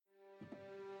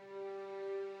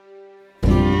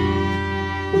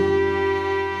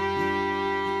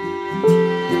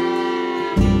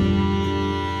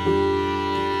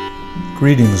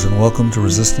Greetings and welcome to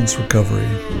Resistance Recovery.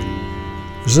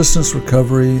 Resistance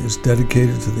Recovery is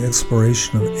dedicated to the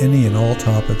exploration of any and all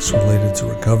topics related to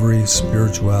recovery,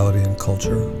 spirituality, and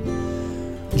culture.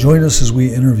 Join us as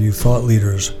we interview thought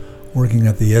leaders working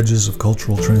at the edges of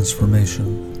cultural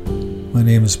transformation. My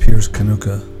name is Piers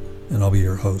Kanuka, and I'll be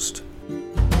your host.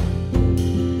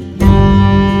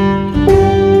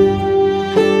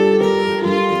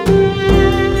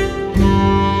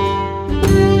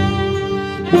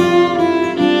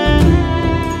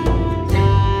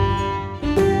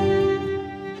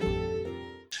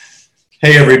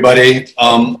 Hey everybody,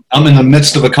 I'm in the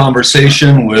midst of a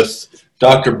conversation with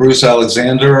Dr. Bruce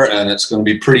Alexander, and it's going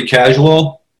to be pretty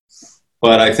casual,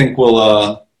 but I think we'll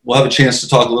have a chance to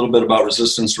talk a little bit about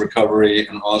resistance recovery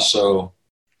and also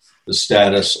the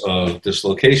status of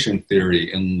dislocation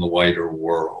theory in the wider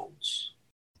world.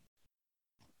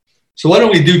 So why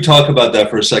don't we talk about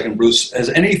that for a second, Bruce?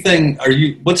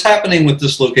 What's happening with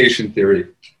dislocation theory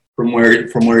from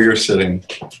where you're sitting?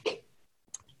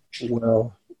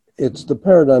 Well, it's the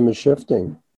paradigm is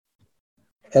shifting,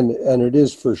 and it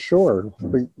is for sure.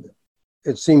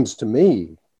 It seems to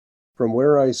me, from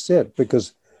where I sit,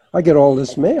 because I get all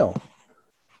this mail,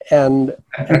 and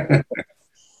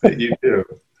you do,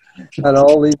 and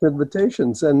all these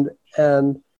invitations, and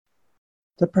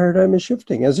the paradigm is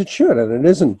shifting as it should, and it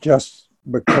isn't just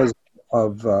because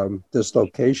of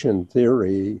dislocation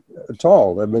theory at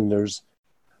all. I mean, there's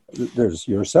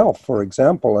yourself, for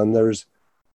example, and there's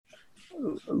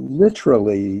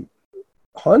literally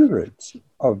hundreds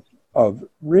of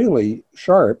really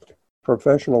sharp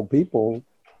professional people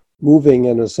moving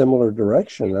in a similar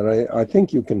direction. And I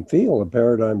think you can feel a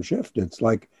paradigm shift. It's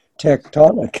like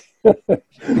tectonic.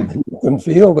 You can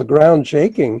feel the ground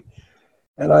shaking,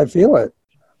 and I feel it.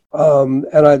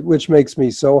 Which makes me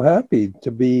so happy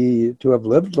to have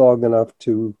lived long enough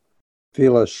to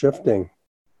feel us shifting.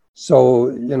 So,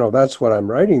 that's what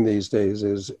I'm writing these days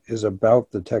is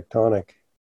about the tectonic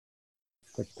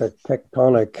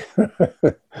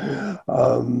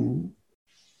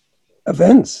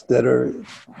events that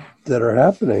are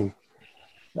happening.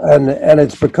 And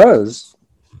it's because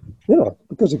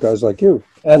of guys like you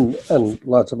and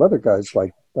lots of other guys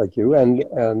like you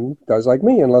and guys like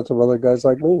me and lots of other guys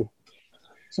like me.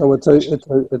 So it's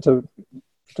a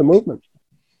movement.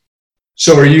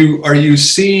 So are you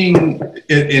seeing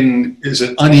it is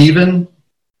it uneven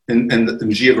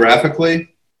in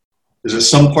geographically? Is it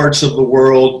some parts of the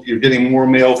world you're getting more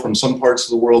mail from some parts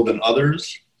of the world than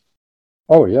others?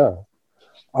 Oh yeah.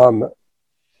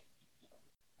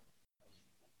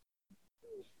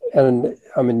 And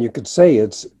I mean, you could say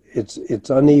it's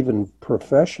uneven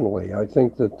professionally. I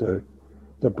think that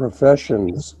the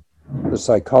professions, the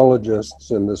psychologists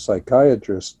and the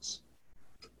psychiatrists,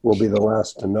 will be the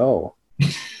last to know.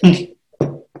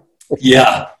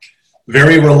 Yeah,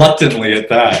 very reluctantly at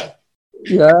that.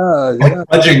 Yeah.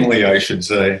 Grudgingly, I should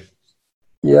say.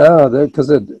 Yeah, because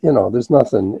there's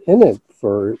nothing in it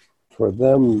for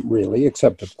them really,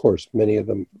 except of course many of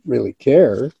them really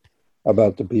care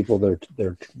about the people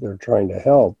they're trying to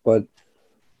help. But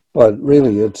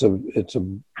really, it's a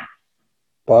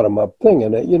bottom up thing,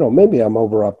 and maybe I'm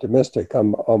over optimistic.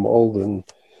 I'm old, and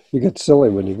you get silly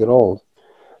when you get old.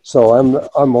 So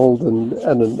I'm old and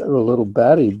a little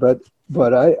batty, but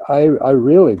I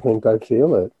really think I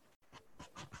feel it.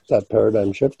 That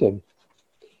paradigm shifting.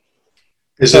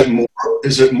 Is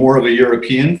it more of a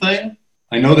European thing?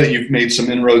 I know that you've made some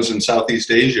inroads in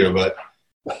Southeast Asia, but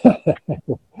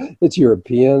it's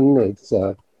European. It's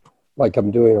like I'm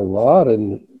doing a lot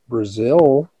in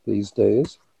Brazil these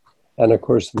days, and of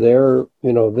course they've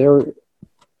got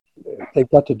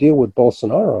to deal with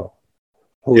Bolsonaro,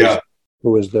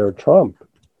 who is their Trump,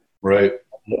 right?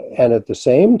 And at the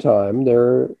same time,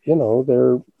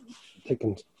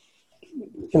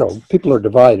 people are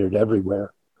divided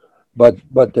everywhere, but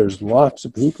there's lots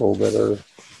of people that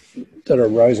are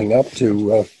rising up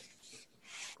to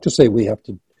say we have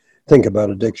to think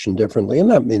about addiction differently, and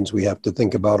that means we have to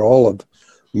think about all of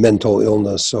mental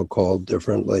illness, so-called,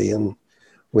 differently, and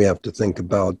we have to think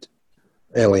about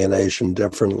alienation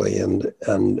differently, and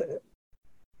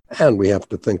we have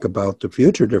to think about the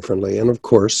future differently. And of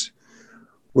course,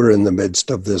 we're in the midst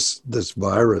of this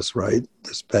virus, right?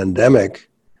 This pandemic.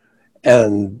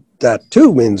 And that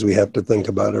too means we have to think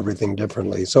about everything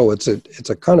differently. So it's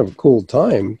a kind of cool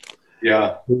time.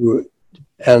 Yeah.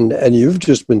 And you've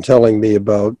just been telling me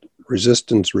about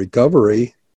resistance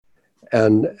recovery,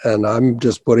 and I'm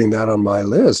just putting that on my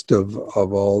list of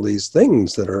all these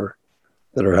things that are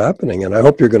happening. And I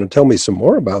hope you're going to tell me some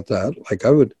more about that. Like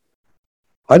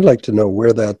I'd like to know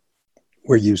where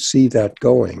you see that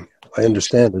going. I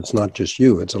understand it's not just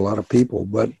you; it's a lot of people.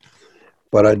 But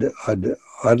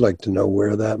I'd like to know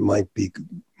where that might be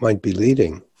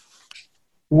leading.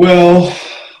 Well,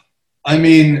 I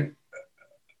mean,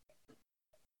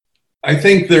 I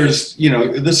think there's,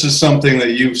 this is something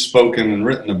that you've spoken and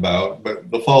written about,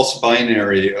 but the false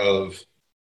binary of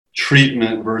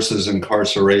treatment versus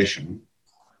incarceration,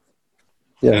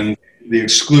 Yeah. and the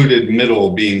excluded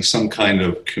middle being some kind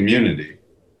of community.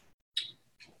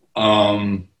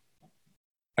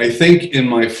 I think in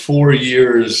my 4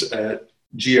 years at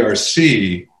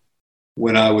GRC,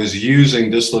 when I was using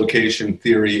dislocation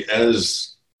theory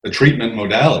as a treatment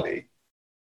modality,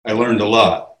 I learned a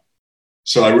lot.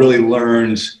 So I really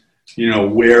learned,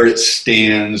 where it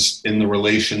stands in the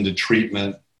relation to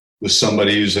treatment with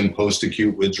somebody who's in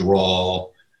post-acute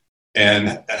withdrawal,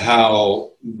 and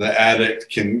how the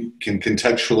addict can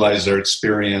contextualize their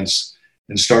experience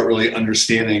and start really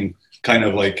understanding kind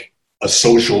of like a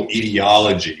social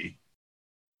etiology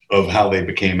of how they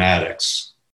became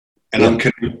addicts. And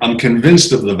I'm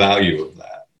convinced of the value of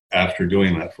that after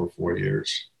doing that for 4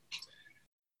 years.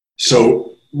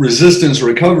 So resistance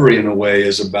recovery, in a way,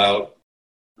 is about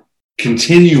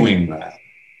continuing that,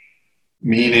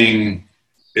 meaning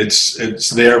it's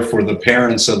there for the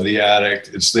parents of the addict.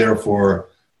 It's there for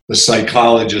the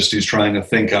psychologist who's trying to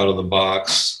think out of the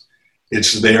box.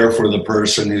 It's there for the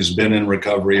person who's been in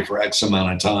recovery for X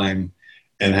amount of time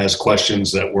and has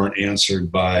questions that weren't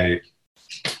answered by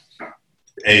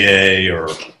AA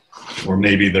or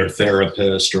maybe their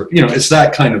therapist, or, it's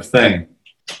that kind of thing.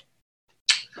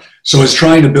 So it's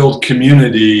trying to build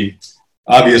community.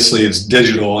 Obviously, it's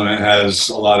digital and it has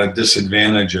a lot of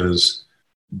disadvantages,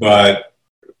 but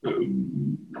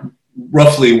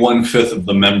roughly 1/5 of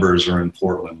the members are in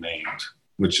Portland, Maine,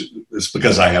 which is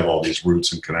because I have all these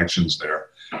roots and connections there.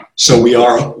 So we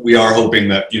are hoping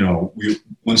that,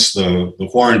 once the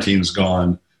quarantine's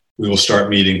gone, we will start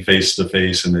meeting face to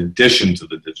face in addition to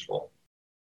the digital.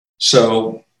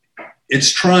 So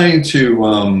it's trying to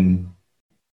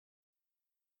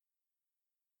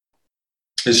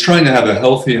have a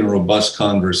healthy and robust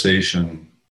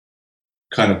conversation,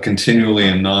 kind of continually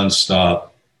and nonstop,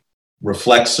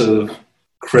 reflexive,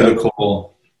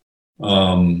 critical.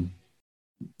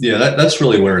 That's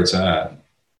really where it's at.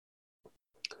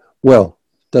 Well,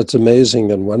 that's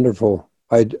amazing and wonderful.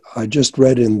 I just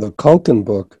read in the Culkin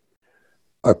book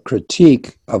a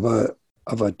critique of a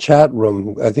chat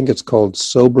room. I think it's called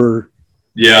Sober.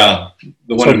 Yeah,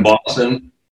 the one in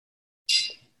Boston.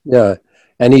 Yeah,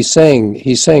 and he's saying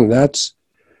that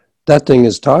thing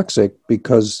is toxic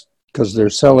because they're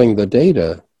selling the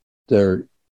data. They're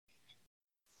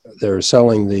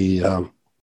selling the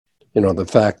the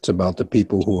facts about the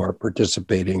people who are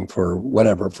participating for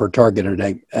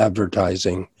targeted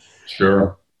advertising.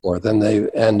 Sure. Or then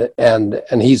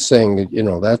and he's saying,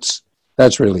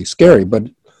 that's really scary.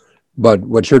 But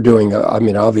what you're doing,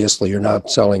 obviously you're not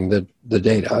selling the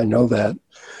data. I know that,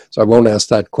 so I won't ask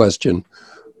that question.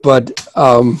 But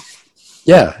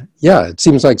it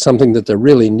seems like something that there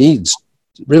really needs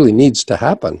to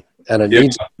happen, and it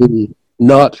needs to be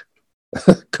not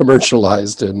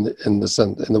commercialized in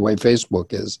the way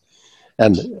Facebook is,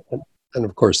 and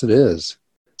of course it is.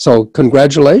 So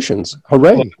congratulations,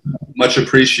 hooray! Well, much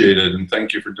appreciated, and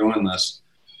thank you for doing this.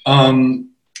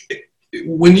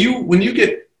 When you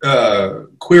get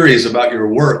queries about your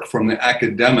work from the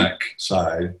academic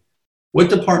side, what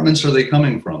departments are they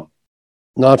coming from?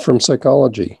 Not from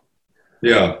psychology.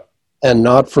 Yeah. And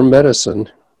not from medicine.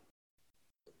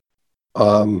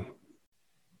 I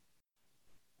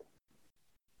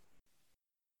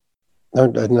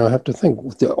have to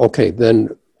think. Okay,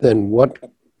 then what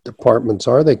departments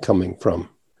are they coming from?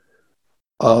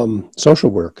 Social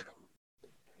work.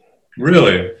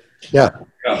 Really? Yeah.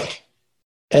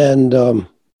 And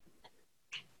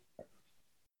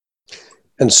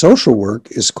social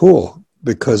work is cool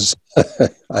because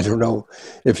I don't know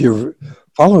if you're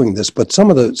following this, but some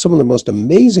of the most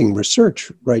amazing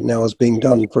research right now is being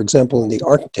done, for example, in the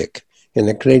Arctic, in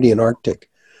the Canadian Arctic.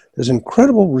 There's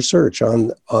incredible research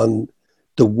on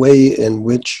the way in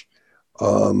which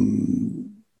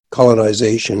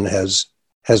colonization has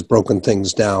broken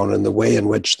things down, and the way in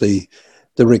which the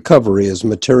recovery is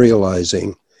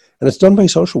materializing, and it's done by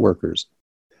social workers.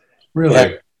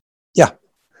 Really? Yeah.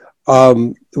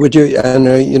 Would you? And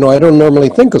I don't normally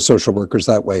think of social workers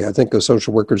that way. I think of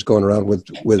social workers going around with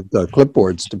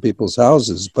clipboards to people's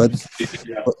houses, but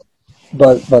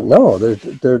no,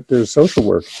 there's social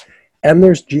work, and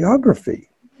there's geography.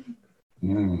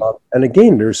 And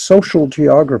again, there's social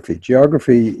geography.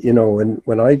 Geography,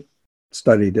 when I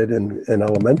studied it in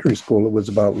elementary school, it was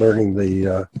about learning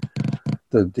the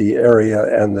the area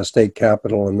and the state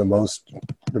capital and the most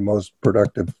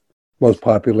productive, most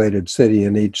populated city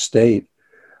in each state.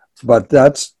 But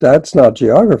that's not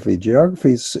geography.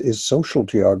 Geography is social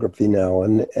geography now,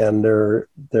 and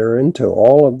they're into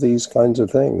all of these kinds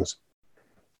of things.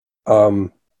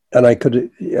 And I could,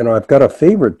 I've got a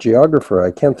favorite geographer.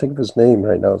 I can't think of his name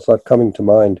right now. It's not coming to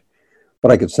mind,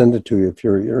 but I could send it to you if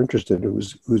you're interested.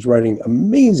 Who's writing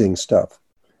amazing stuff.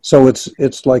 So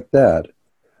it's like that.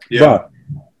 Yeah.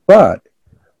 But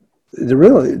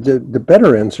the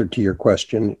better answer to your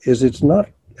question is it's not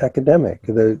academic.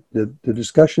 The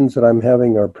discussions that I'm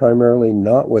having are primarily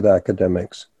not with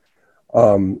academics.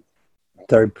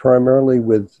 They're primarily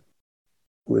with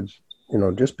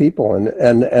just people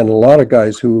and a lot of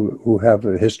guys who have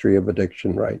a history of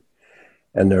addiction, right?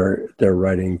 And they're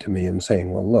writing to me and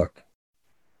saying, well, look,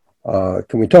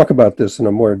 can we talk about this in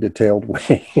a more detailed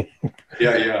way?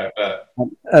 Yeah, I bet.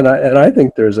 And I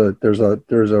think there's a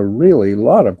really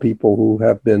lot of people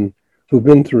who've been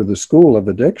through the school of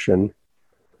addiction,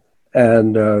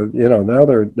 and now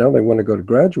they want to go to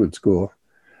graduate school,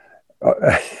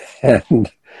 and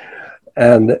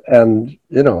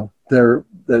they're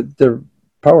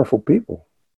powerful people,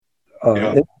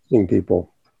 interesting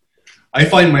people. I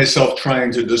find myself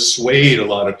trying to dissuade a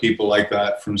lot of people like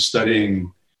that from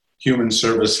studying human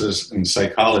services and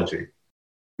psychology.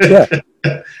 Yeah.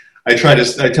 I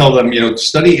tell them,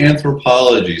 study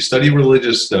anthropology, study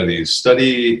religious studies,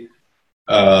 study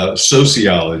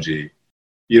sociology,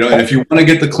 and if you want to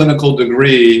get the clinical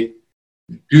degree,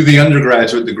 do the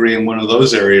undergraduate degree in one of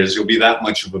those areas, you'll be that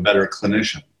much of a better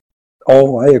clinician.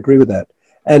 Oh, I agree with that.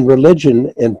 And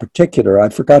religion in particular, I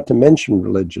forgot to mention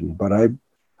religion, but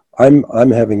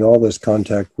I'm having all this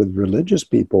contact with religious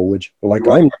people, which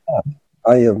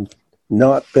I have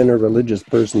not been a religious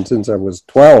person since I was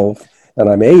 12, and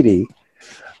I'm 80.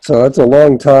 So that's a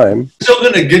long time. Still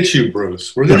going to get you,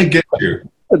 Bruce. We're going to get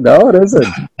you. No, it isn't.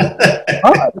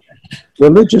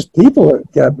 Religious people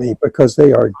get me because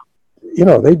they are,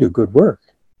 they do good work.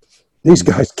 These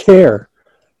guys care,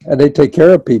 and they take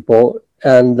care of people.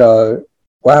 And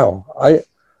wow,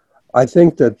 I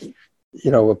think that,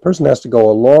 a person has to go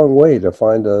a long way to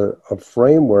find a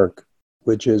framework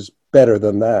which is better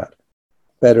than that.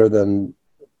 Better than,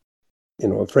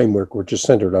 a framework which is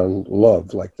centered on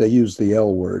love. Like they use the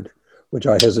L word, which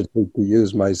I hesitate to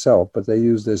use myself, but they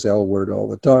use this L word all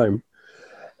the time.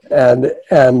 And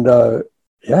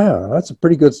yeah, that's a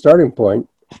pretty good starting point.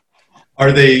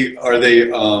 Are they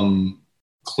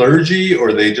clergy, or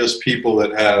are they just people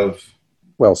that have?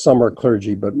 Well, some are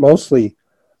clergy, but mostly,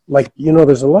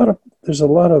 there's a lot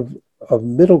of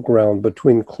middle ground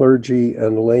between clergy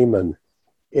and laymen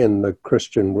in the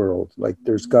Christian world. Like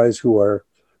there's guys who are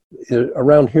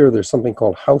around here. There's something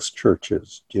called house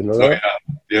churches. Do you know that?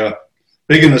 Yeah,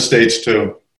 big in the States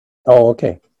too. Oh,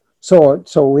 okay. So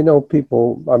we know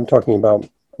people. I'm talking about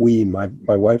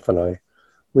my wife and I.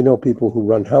 We know people who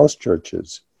run house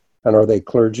churches, and are they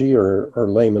clergy or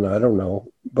laymen? I don't know,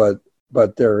 but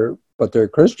they're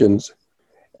Christians,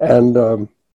 and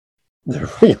they're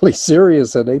really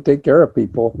serious, and they take care of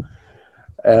people,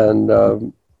 and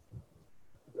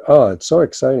it's so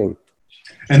exciting.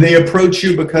 And they approach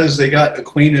you because they got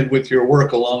acquainted with your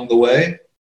work along the way?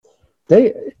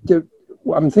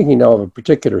 I'm thinking now of a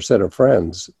particular set of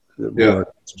friends who are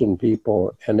Christian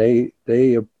people, and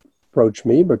they approach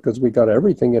me because we got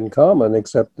everything in common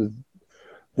except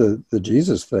the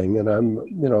Jesus thing. And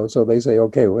I'm, so they say,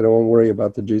 okay, we don't worry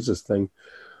about the Jesus thing.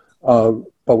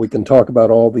 But we can talk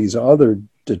about all these other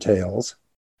details,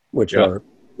 which are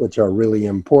really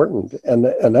important.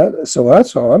 So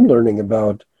that's how I'm learning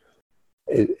about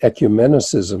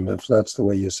ecumenicism, if that's the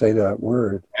way you say that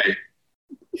word,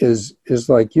 is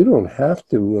like you don't have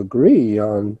to agree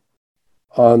on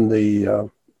the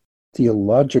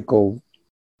theological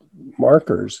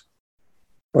markers,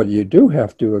 but you do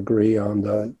have to agree on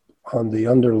the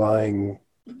underlying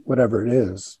whatever it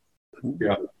is,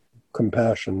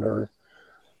 compassion or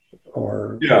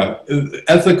the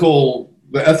ethical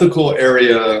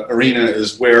arena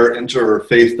is where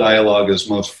interfaith dialogue is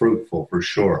most fruitful, for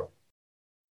sure.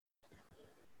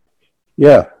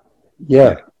 Yeah,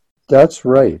 that's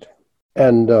right.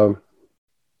 And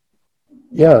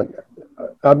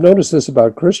I've noticed this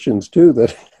about Christians too,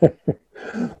 that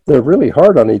they're really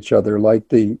hard on each other. Like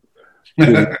oh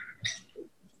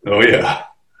yeah,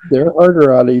 they're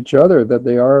harder on each other than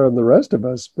they are on the rest of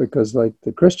us, because like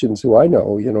the Christians who I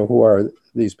know, who are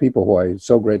these people who I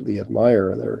so greatly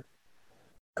admire, they're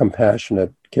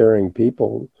compassionate, caring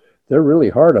people. They're really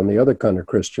hard on the other kind of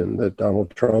Christian, the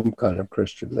Donald Trump kind of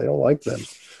Christian. They don't like them,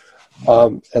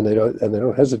 and they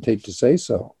don't hesitate to say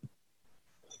so.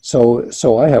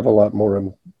 So I have a lot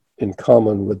more in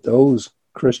common with those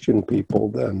Christian people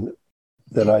than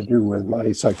I do with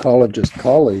my psychologist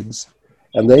colleagues,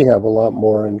 and they have a lot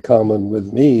more in common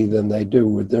with me than they do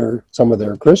with some of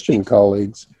their Christian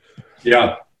colleagues.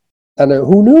 Yeah. And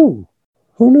who knew?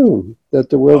 Who knew that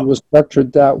the world was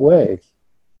structured that way?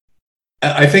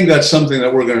 I think that's something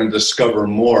that we're going to discover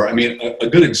more. I mean, a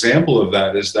good example of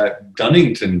that is that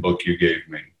Dunnington book you gave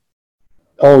me.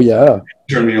 Oh, yeah.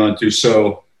 Turned me on to.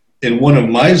 So in one of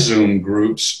my Zoom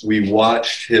groups, we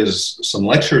watched some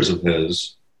lectures of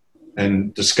his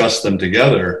and discussed them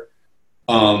together.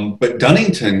 But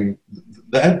Dunnington,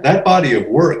 that body of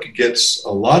work gets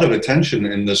a lot of attention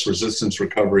in this resistance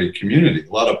recovery community,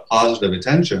 a lot of positive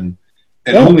attention,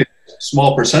 and only a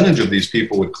small percentage of these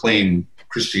people would claim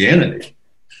Christianity.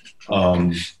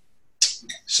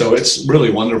 So it's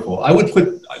really wonderful. I would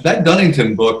put that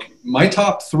Dunnington book, my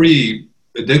top 3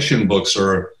 addiction books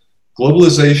are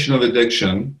Globalization of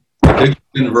Addiction, Addiction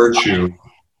and Virtue,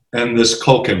 and this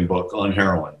Culkin book on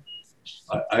heroin.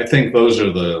 I think those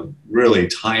are the really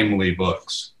timely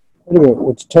books.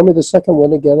 Anyway, tell me the second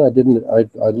one again.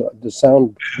 The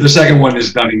sound. The second one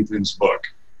is Dunnington's book,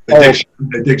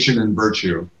 Addiction and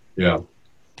Virtue. Yeah.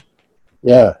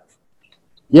 Yeah.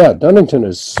 Yeah, Dunnington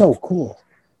is so cool.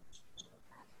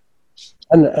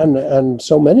 And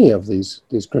so many of these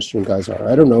Christian guys are.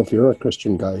 I don't know if you're a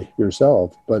Christian guy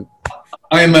yourself, but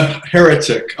I am a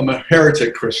heretic. I'm a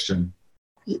heretic Christian.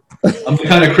 I'm the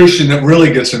kind of Christian that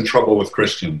really gets in trouble with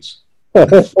Christians. Well,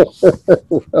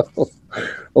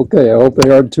 okay, I hope they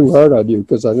aren't too hard on you,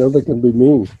 because I know they can be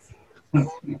mean.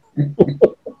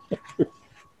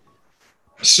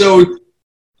 So,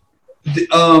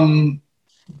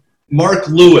 Mark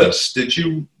Lewis, did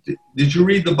you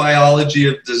read The Biology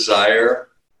of Desire?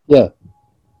 Yeah.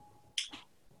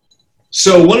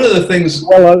 So one of the things.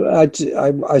 Well,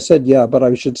 I said yeah, but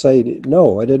I should say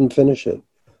no. I didn't finish it.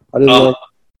 I didn't like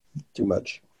it too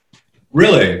much.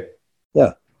 Really?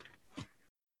 Yeah.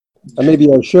 And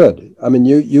maybe I should. I mean,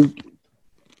 you.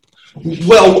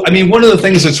 Well, I mean, one of the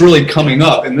things that's really coming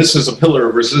up, and this is a pillar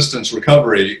of resistance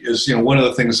recovery, is one of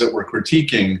the things that we're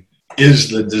critiquing is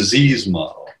the disease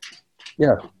model.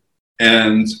 Yeah.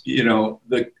 And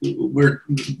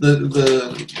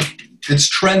it's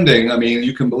trending. I mean,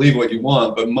 you can believe what you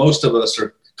want, but most of us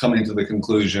are coming to the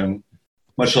conclusion,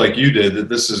 much like you did, that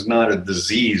this is not a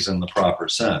disease in the proper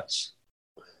sense.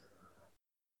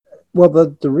 Well,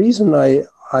 the reason I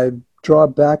draw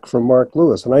back from Mark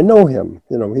Lewis, and I know him,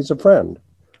 he's a friend,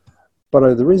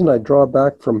 but the reason I draw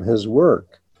back from his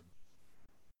work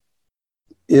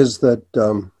is that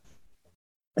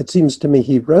it seems to me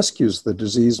he rescues the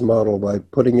disease model by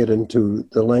putting it into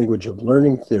the language of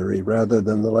learning theory rather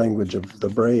than the language of the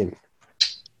brain.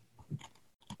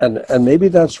 And maybe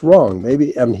that's wrong.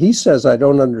 And he says I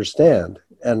don't understand,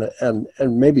 and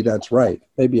maybe that's right.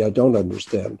 Maybe I don't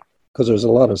understand, because there's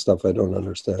a lot of stuff I don't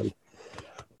understand.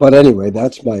 But anyway,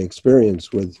 that's my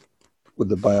experience with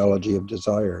the biology of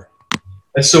desire.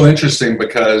 It's so interesting,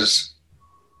 because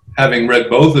having read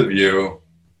both of you,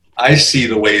 I see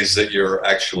the ways that you're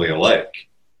actually alike.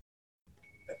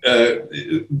 To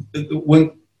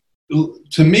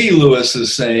me, Lewis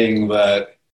is saying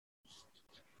that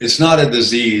it's not a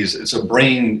disease, it's a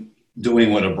brain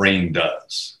doing what a brain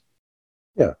does.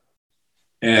 Yeah.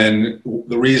 And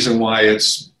the reason why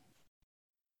it's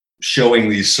showing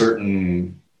these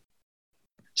certain,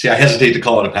 I hesitate to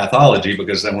call it a pathology,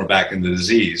 because then we're back in the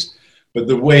disease, but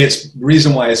the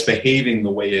reason why it's behaving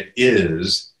the way it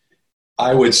is,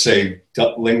 I would say,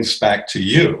 links back to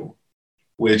you,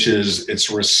 which is it's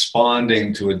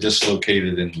responding to a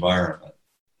dislocated environment.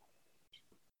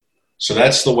 So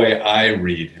that's the way I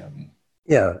read him.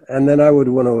 Yeah, and then I would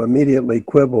want to immediately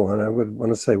quibble, and I would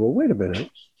want to say, well, wait a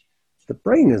minute. The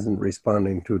brain isn't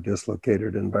responding to a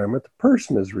dislocated environment. The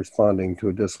person is responding to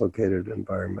a dislocated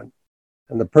environment.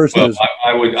 And the person is...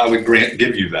 I would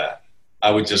give you that.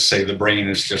 I would just say the brain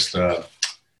is just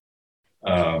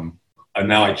and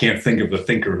now I can't think of the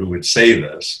thinker who would say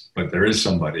this, but there is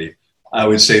somebody. I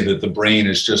would say that the brain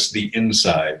is just the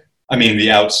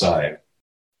outside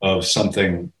of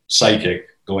something psychic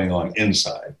going on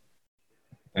inside.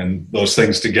 And those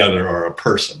things together are a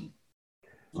person.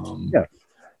 Yeah.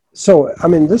 So, I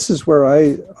mean, this is where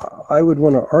I would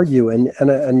want to argue,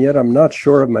 and yet I'm not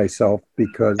sure of myself,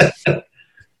 because,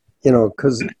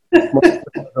 because most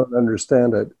people don't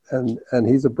understand it, and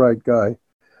he's a bright guy.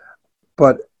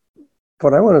 But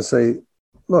I want to say,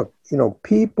 look,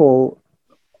 people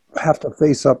have to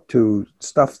face up to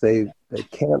stuff they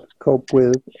can't cope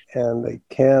with, and they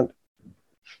can't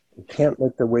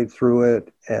make their way through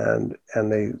it, and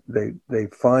they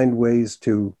find ways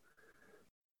to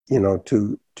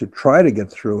to try to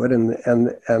get through it,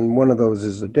 and one of those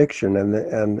is addiction,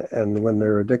 and when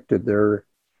they're addicted, they're,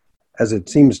 as it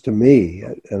seems to me,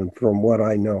 and from what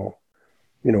I know,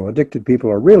 addicted people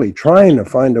are really trying to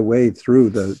find a way through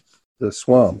the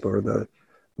swamp or the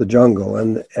jungle,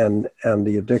 and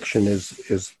the addiction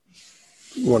is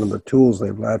one of the tools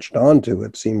they've latched onto.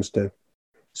 It seems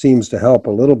to help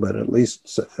a little bit, at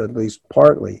least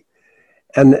partly,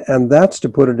 and that's, to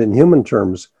put it in human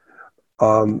terms,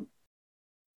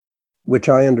 which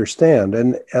I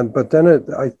understand, but then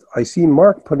I see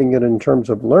Mark putting it in terms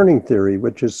of learning theory,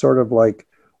 which is sort of like,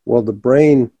 well, the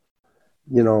brain,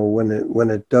 when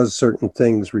it does certain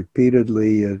things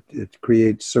repeatedly, it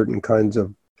creates certain kinds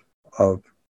of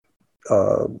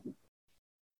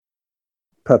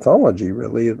pathology.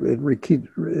 Really,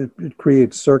 it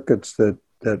creates circuits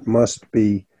that must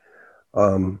be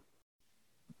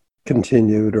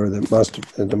continued, or that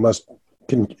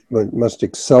must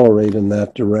accelerate in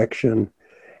that direction,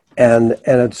 and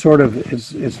it's sort of,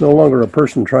 it's no longer a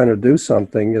person trying to do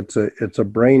something. It's a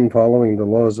brain following the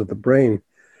laws of the brain.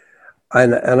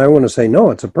 And I want to say,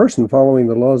 no, it's a person following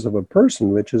the laws of a person,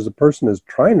 which is, a person is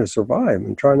trying to survive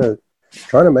and trying to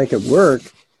make it work,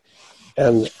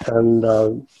 and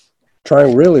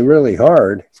trying really, really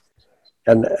hard.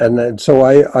 And so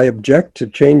I object to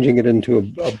changing it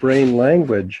into a brain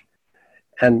language.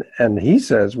 And he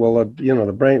says, well,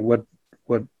 the brain, what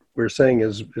we're saying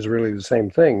is really the same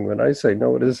thing. But I say,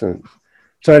 no, it isn't.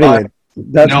 So anyway,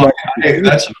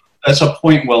 that's a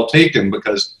point well taken,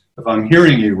 because if I'm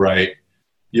hearing you right,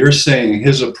 you're saying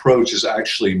his approach is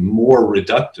actually more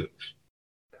reductive.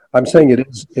 I'm saying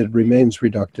it remains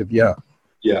reductive, yeah.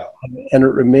 Yeah. And it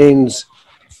remains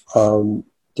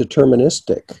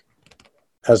deterministic,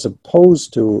 as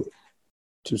opposed to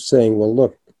saying, well,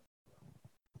 look,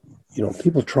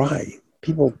 people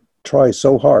try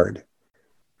so hard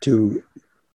to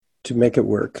make it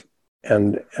work,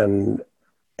 and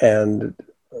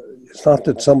it's not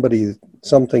that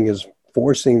something is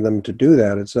forcing them to do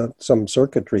that. It's not some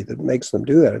circuitry that makes them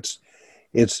do that.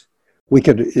 It's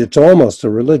almost a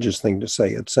religious thing to say.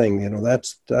 It's saying,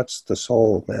 that's the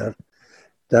soul, man.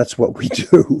 That's what we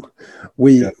do.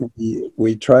 We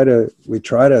try to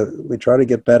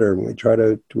get better, and we try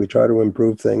to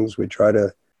improve things. We try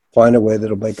to find a way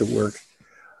that'll make it work.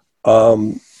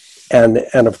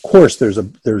 And of course there's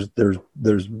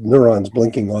neurons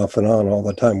blinking off and on all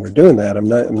the time. We're doing that. I'm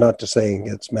not just saying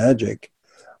it's magic,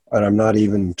 and I'm not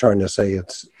even trying to say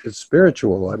it's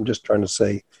spiritual. I'm just trying to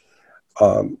say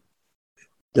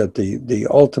that the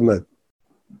ultimate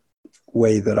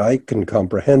way that I can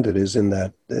comprehend it is in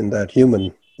that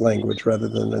human language, rather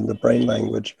than in the brain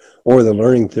language or the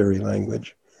learning theory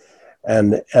language.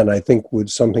 And I think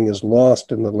something is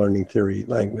lost in the learning theory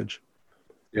language.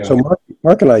 Yeah. So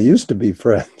Mark and I used to be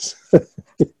friends,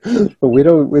 but we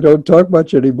don't talk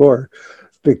much anymore,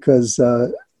 because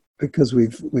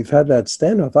we've had that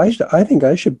standoff. I think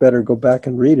I should better go back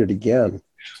and read it again.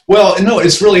 Well, no,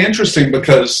 it's really interesting,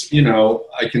 because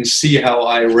I can see how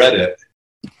I read it.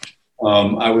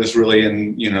 I was really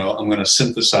in I'm going to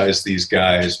synthesize these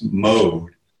guys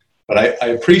mode. But I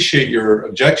appreciate your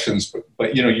objections,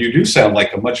 but you do sound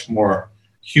like a much more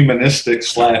humanistic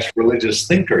 / religious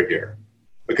thinker here,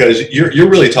 because you're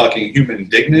really talking human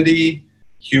dignity,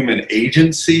 human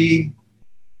agency,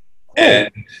 and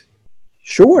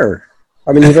sure.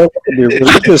 I mean, you don't have to be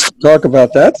religious to talk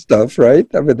about that stuff, right?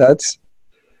 I mean, that's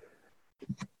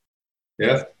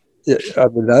yeah. I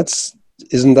mean,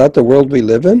 isn't that the world we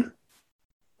live in?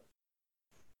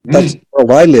 That's the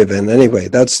world I live in, anyway.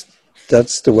 That's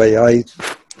the way I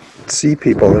see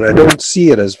people, and I don't see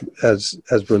it as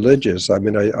religious. I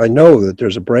mean, I know that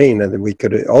there's a brain, and that we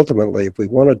could ultimately, if we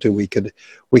wanted to, we could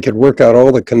work out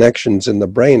all the connections in the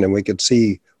brain, and we could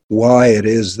see why it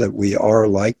is that we are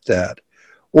like that,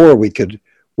 or we could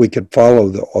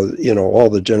follow all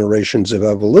the generations of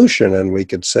evolution, and we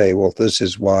could say, well, this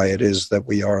is why it is that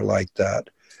we are like that.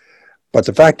 But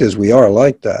the fact is, we are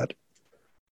like that.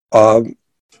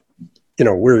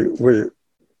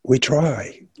 We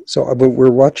try. So we're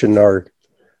watching our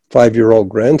 5-year-old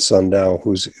grandson now,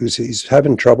 he's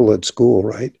having trouble at school,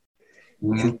 right?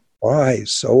 Mm-hmm. He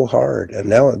tries so hard, and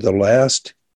now the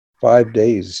last 5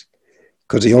 days,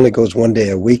 because he only goes 1 day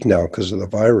a week now because of the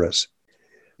virus.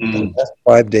 Mm-hmm. The last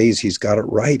 5 days he's got it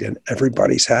right, and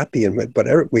everybody's happy.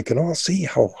 But we can all see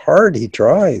how hard he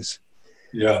tries.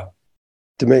 Yeah.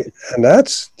 And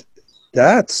that's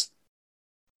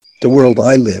the world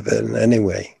I live in,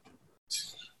 anyway.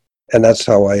 And that's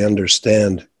how I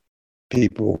understand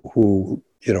people who,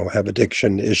 have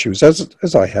addiction issues,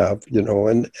 as I have,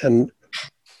 and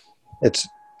it's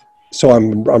So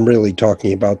I'm really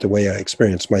talking about the way I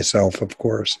experience myself, of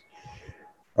course.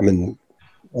 I mean,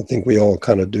 I think we all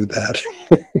kind of do that.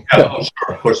 Yeah, oh,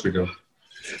 sure, of course we do.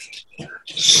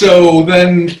 So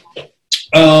then,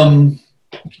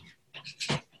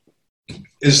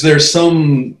 is there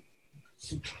some,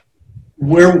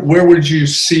 where would you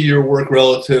see your work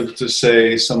relative to,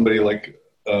 say, somebody like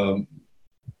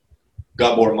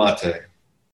Gabor Mate?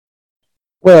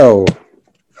 Well,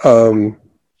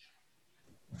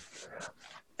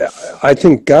 I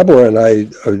think Gabor and I,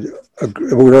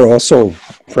 we're also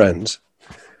friends,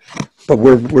 but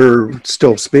we're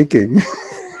still speaking.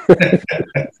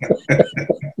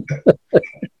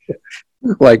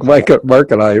 Like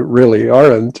Mark and I really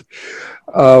aren't.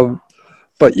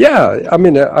 But yeah, I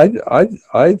mean,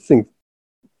 I think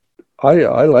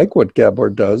I like what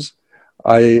Gabor does.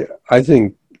 I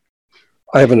think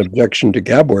I have an objection to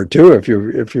Gabor too, if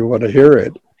you want to hear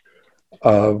it.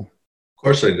 Of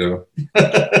course I do.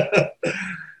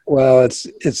 Well, it's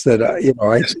that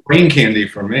it's brain candy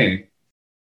for me.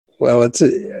 Well, it's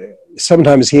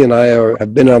sometimes he and I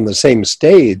have been on the same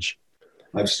stage.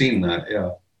 I've seen that,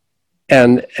 yeah.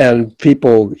 And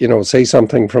people, say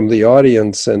something from the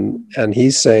audience, and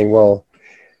he's saying, well,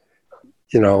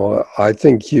 I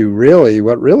think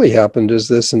what really happened is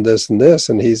this and this and this,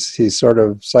 and he's sort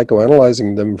of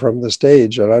psychoanalyzing them from the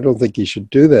stage, and I don't think he should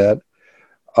do that.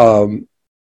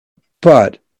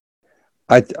 But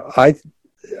I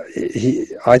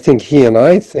think he and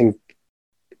I think,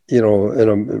 in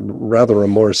a rather a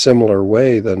more similar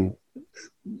way than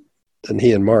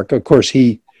he and Mark. Of course,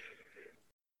 he's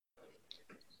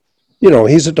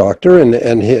a doctor,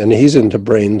 and he's into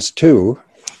brains too,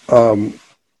 and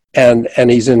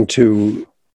he's into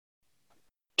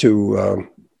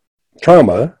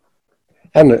trauma,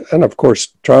 and of course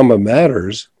trauma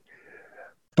matters,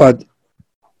 but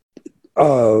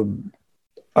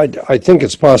I think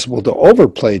it's possible to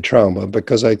overplay trauma,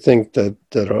 because I think that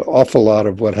an awful lot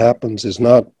of what happens is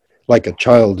not like a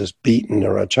child is beaten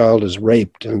or a child is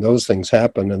raped, and those things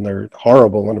happen and they're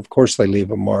horrible, and of course they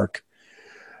leave a mark.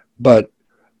 But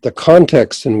the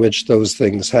context in which those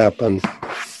things happen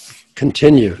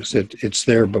continues. It's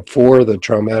there before the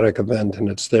traumatic event, and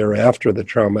it's there after the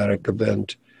traumatic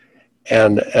event.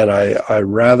 And I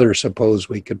rather suppose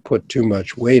we could put too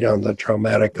much weight on the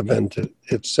traumatic event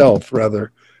itself.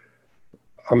 Rather,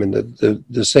 I mean,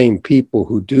 the same people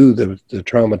who do the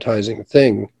traumatizing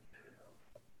thing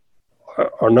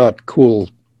are not cool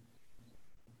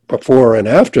before and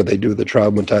after they do the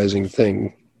traumatizing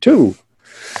thing too.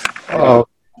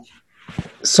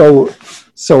 So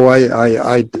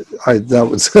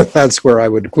that's where I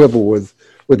would quibble with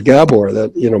Gabor,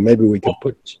 that maybe we could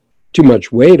put too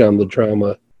much weight on the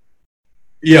trauma.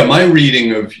 Yeah, my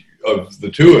reading of the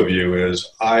two of you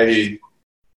is I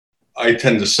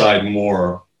tend to side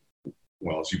more,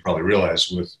 well, as you probably realize,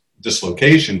 with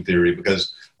dislocation theory,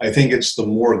 because I think it's the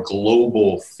more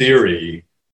global theory,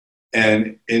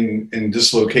 and in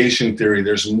dislocation theory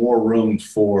there's more room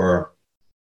for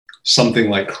something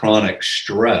like chronic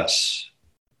stress.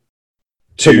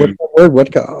 So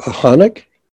what chronic?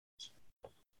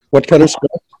 What kind of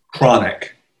stress?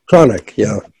 Chronic,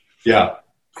 yeah. Yeah,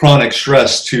 chronic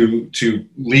stress to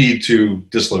lead to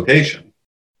dislocation.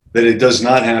 That it does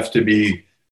not have to be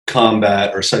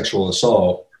combat or sexual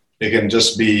assault. It can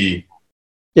just be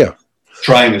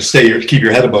trying to keep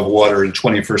your head above water in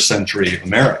 21st century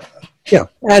America. Yeah,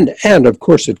 and of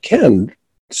course it can.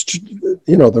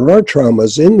 There are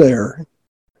traumas in there.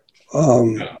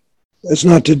 It's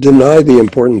not to deny the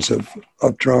importance of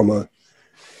trauma.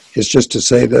 It's just to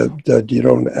say that you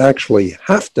don't actually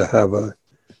have to have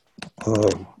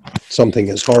something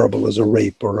as horrible as a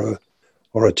rape or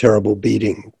a terrible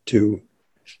beating to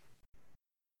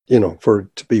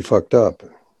be fucked up.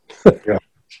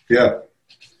 Yeah.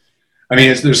 I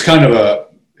mean, there's kind of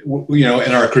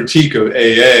in our critique of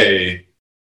AA,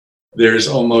 there's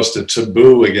almost a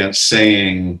taboo against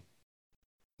saying,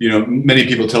 many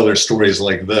people tell their stories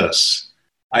like this.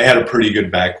 I had a pretty good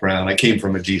background. I came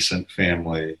from a decent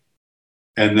family.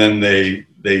 And then they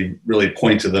really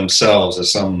point to themselves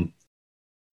as some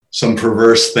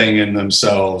perverse thing in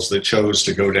themselves that chose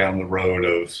to go down the road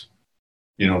of,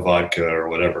 vodka or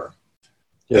whatever.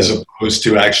 Yeah. As opposed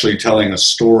to actually telling a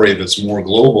story that's more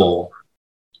global,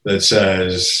 that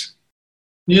says,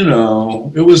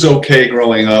 it was okay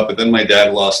growing up, but then my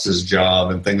dad lost his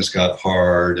job and things got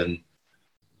hard, and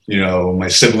my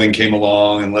sibling came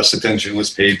along and less attention was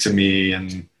paid to me,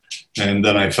 and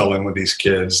then I fell in with these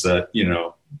kids that,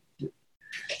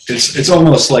 it's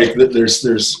almost like that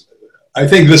there's I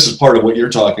think this is part of what you're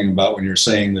talking about when you're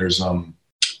saying there's a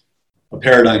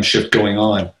paradigm shift going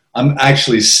on. I'm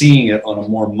actually seeing it on a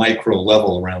more micro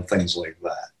level around things like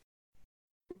that.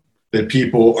 That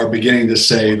people are beginning to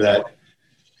say that,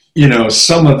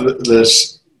 some of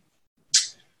this,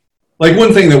 like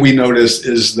one thing that we notice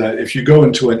is that if you go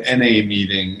into an NA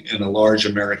meeting in a large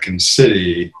American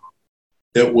city,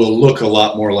 it will look a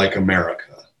lot more like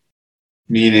America,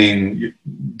 meaning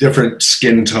different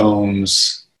skin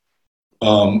tones,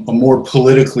 a more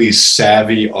politically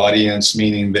savvy audience,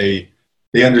 meaning they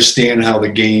understand how the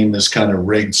game is kind of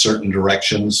rigged certain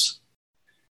directions.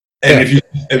 And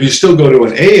if you still go to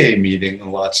an AA meeting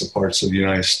in lots of parts of the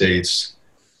United States,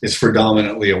 it's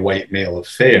predominantly a white male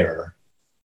affair.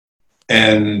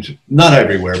 And not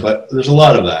everywhere, but there's a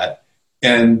lot of that.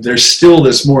 And there's still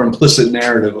this more implicit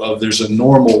narrative of there's a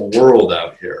normal world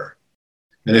out here.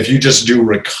 And if you just do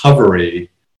recovery,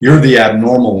 you're the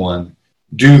abnormal one.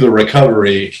 Do the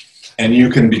recovery and you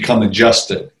can become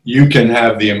adjusted. You can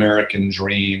have the American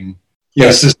dream.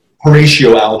 Yes, this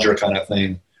Horatio Alger kind of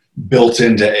thing built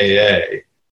into AA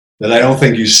that I don't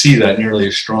think you see that nearly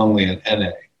as strongly in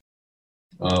NA.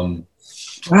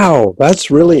 Wow,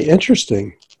 that's really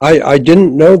interesting. I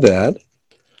didn't know that.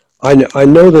 I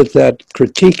know that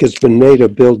critique has been made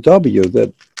of Bill W.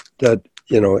 That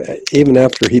even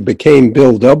after he became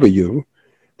Bill W.,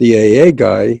 the AA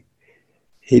guy,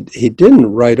 he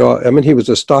didn't write off. I mean, he was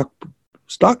a stock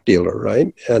dealer,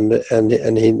 right? And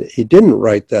he didn't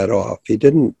write that off. He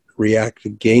didn't react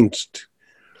against.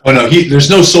 Oh no, there's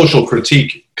no social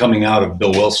critique coming out of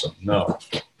Bill Wilson. No.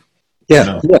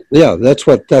 Yeah. That's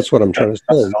what I'm trying to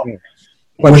say.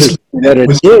 But that it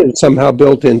is somehow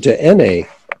built into NA,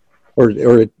 or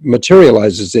it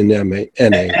materializes in NA.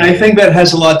 And I think that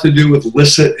has a lot to do with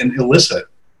licit and illicit.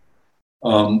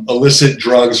 Illicit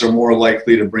drugs are more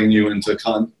likely to bring you into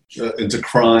crime,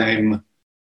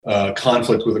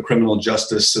 conflict with the criminal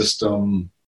justice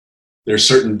system. There's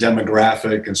certain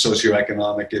demographic and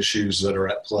socioeconomic issues that are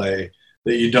at play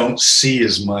that you don't see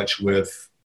as much with,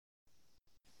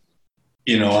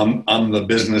 I'm the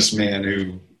businessman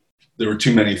who, there were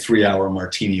too many 3-hour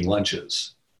martini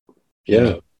lunches.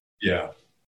 Yeah. Yeah.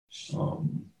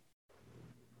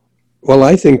 Well,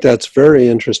 I think that's very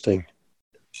interesting.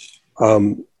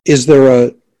 Is there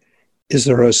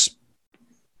a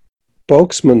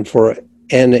spokesman for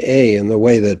NA in the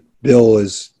way that Bill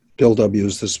W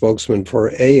is the spokesman for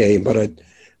AA? But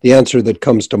the answer that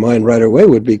comes to mind right away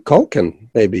would be Culkin,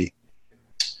 maybe.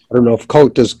 I don't know if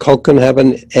does Culkin have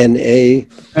an NA?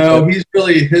 No, he's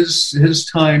really, his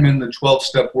time in the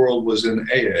 12-step world was in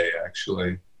AA,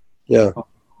 actually. Yeah.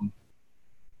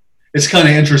 It's kind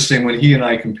of interesting when he and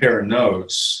I compare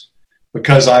notes,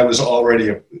 because I was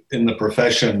already in the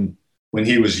profession when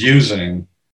he was using,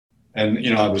 and,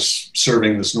 I was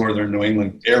serving this northern New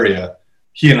England area.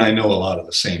 He and I know a lot of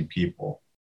the same people.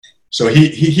 So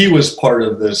he was part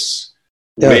of this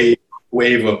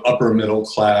wave of upper middle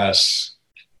class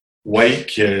white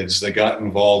kids that got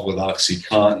involved with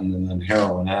OxyContin and then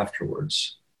heroin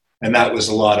afterwards. And that was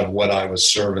a lot of what I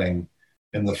was serving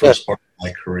in the first part of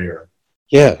my career.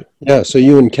 Yeah. So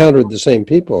you encountered the same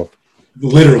people.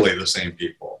 Literally the same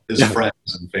people, his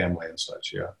friends and family and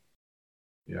such.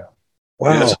 Yeah.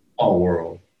 Wow. Yeah, it's a small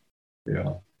world.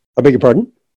 Yeah. I beg your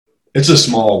pardon? It's a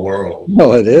small world.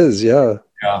 Well, it is. Yeah.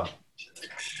 Yeah.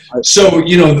 So,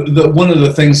 one of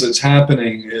the things that's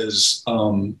happening is,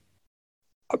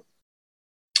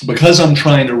 because I'm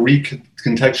trying to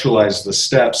recontextualize the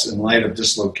steps in light of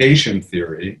dislocation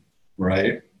theory,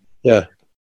 right? Yeah.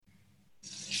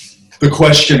 The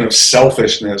question of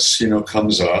selfishness,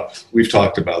 comes up. We've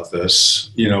talked about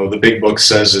this. The big book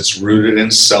says it's rooted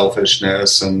in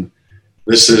selfishness, and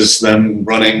this is them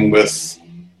running with,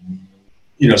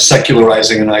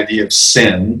 secularizing an idea of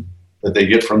sin that they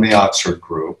get from the Oxford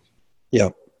group. Yeah.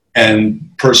 And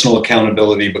personal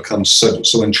accountability becomes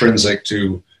so intrinsic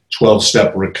to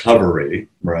 12-step recovery,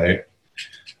 right?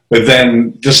 But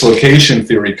then dislocation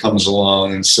theory comes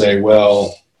along and say,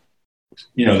 well,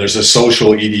 there's a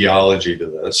social etiology to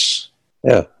this.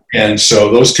 Yeah. And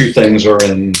so those two things are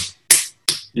in,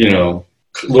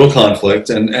 little conflict.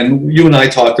 And you and I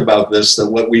talked about this, that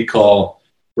what we call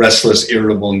restless,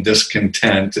 irritable, and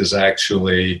discontent is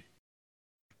actually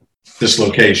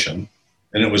dislocation.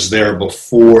 And it was there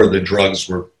before the drugs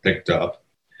were picked up.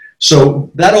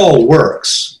 So that all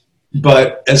works.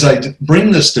 But as I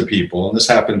bring this to people, and this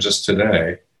happened just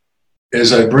today,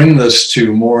 as I bring this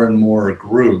to more and more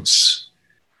groups,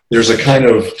 there's a kind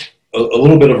of a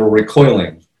little bit of a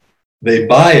recoiling. They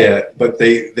buy it, but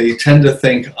they tend to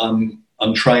think I'm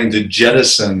trying to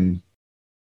jettison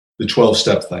the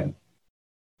 12-step thing.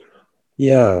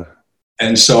 Yeah.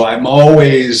 And so I'm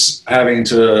always having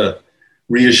to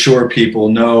reassure people,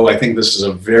 no, I think this is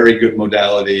a very good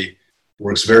modality,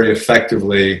 works very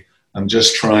effectively. I'm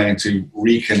just trying to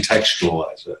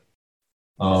recontextualize it.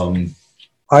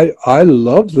 I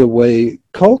love the way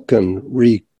Culkin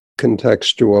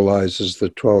recontextualizes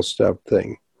the 12-step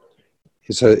thing.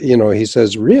 He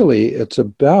says, really, it's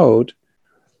about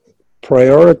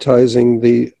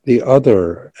prioritizing the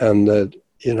other, and that,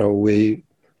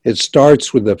 it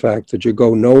starts with the fact that you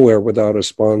go nowhere without a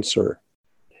sponsor,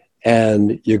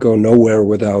 and you go nowhere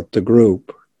without the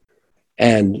group,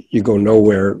 and you go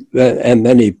nowhere, and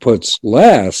then he puts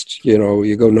last,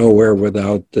 you go nowhere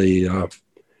without the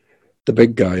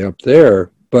big guy up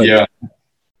there. But yeah.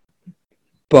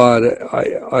 But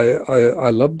I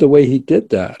love the way he did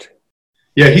that.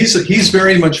 Yeah, he's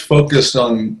very much focused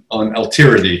on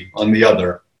alterity, on the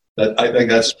other. I think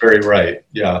that's very right.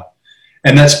 Yeah,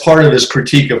 and that's part of his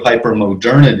critique of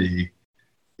hypermodernity,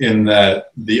 in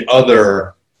that the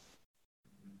other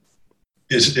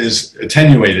is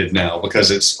attenuated now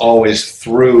because it's always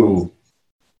through.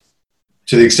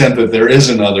 To the extent that there is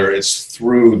another, it's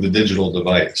through the digital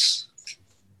device.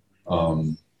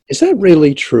 Is that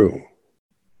really true?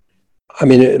 I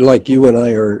mean, like you and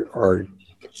I are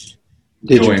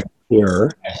digital here.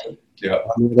 Yeah.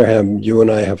 On the other hand, you and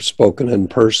I have spoken in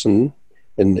person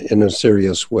in a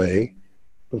serious way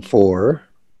before.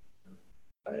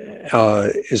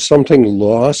 Is something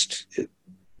lost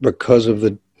because of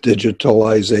the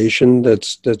digitalization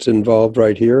that's involved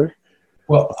right here?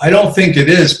 Well, I don't think it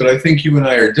is, but I think you and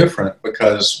I are different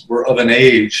because we're of an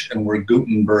age and we're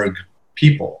Gutenberg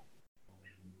people.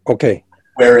 Okay.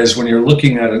 Whereas when you're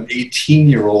looking at an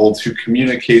 18-year-old who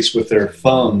communicates with their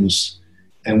thumbs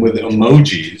and with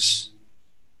emojis,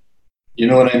 you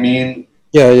know what I mean?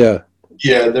 Yeah.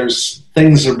 Yeah, there's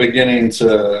things are beginning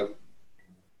to.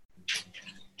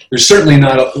 There's certainly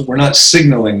not. We're not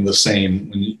signaling the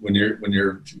same when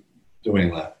you're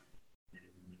doing that.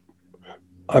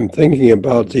 I'm thinking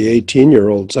about the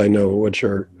 18-year-olds I know, which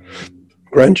are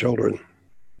grandchildren.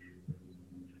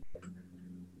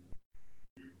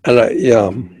 And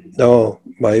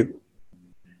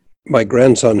my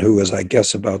grandson, who is, I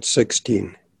guess, about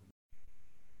 16.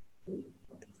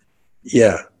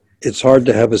 Yeah, it's hard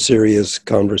to have a serious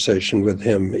conversation with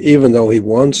him, even though he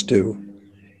wants to,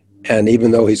 and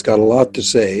even though he's got a lot to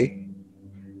say,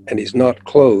 and he's not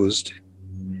closed.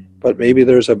 But maybe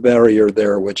there's a barrier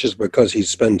there, which is because he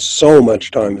spends so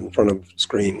much time in front of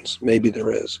screens. Maybe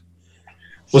there is.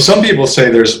 Well, some people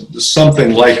say there's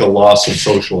something like a loss of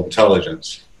social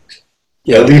intelligence.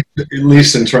 Yeah. At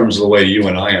least in terms of the way you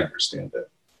and I understand it.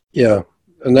 Yeah,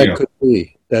 and that could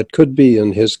be. That could be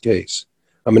in his case.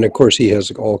 I mean, of course, he has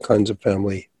all kinds of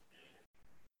family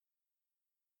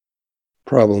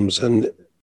problems,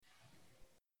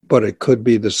 but it could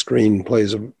be the screen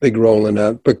plays a big role in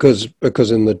that because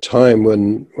in the time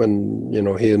when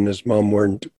he and his mom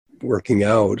weren't working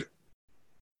out,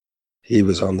 he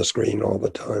was on the screen all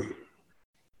the time.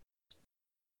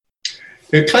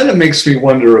 It kind of makes me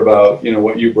wonder about,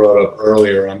 what you brought up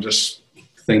earlier. I'm just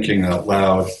thinking out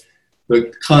loud.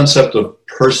 The concept of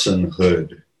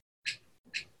personhood.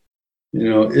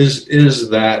 Is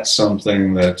that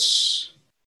something that's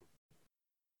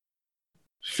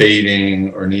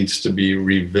fading or needs to be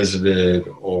revisited,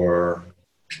 or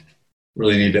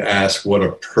really need to ask what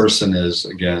a person is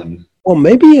again? Well,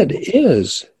 maybe it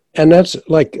is. And that's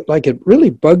like it really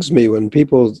bugs me when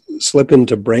people slip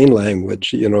into brain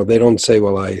language. They don't say,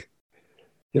 well, I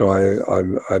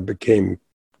became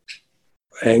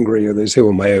angry, or they say,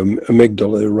 well, my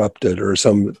amygdala erupted, or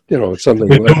something. The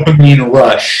dopamine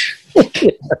rush.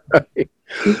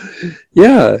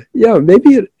 Yeah,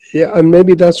 maybe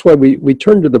maybe that's why we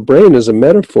turn to the brain as a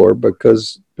metaphor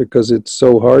because it's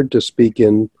so hard to speak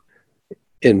in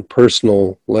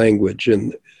personal language,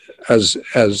 and as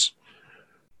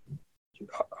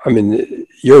I mean,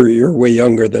 you're way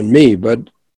younger than me,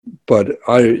 but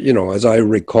I, as I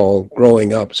recall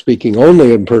growing up, speaking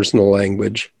only in personal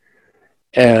language,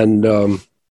 and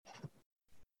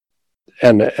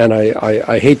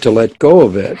I hate to let go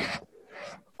of it,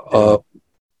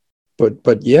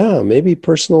 but yeah, maybe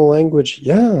personal language,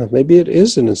 yeah, maybe it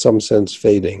is in some sense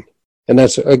fading, and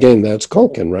that's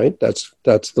Culkin, right? That's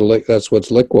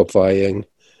what's liquefying.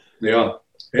 Yeah,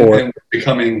 and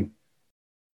becoming.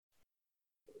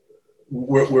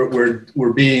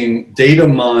 We're being data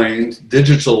mined,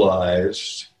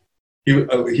 digitalized.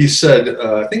 He said,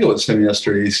 I think it was him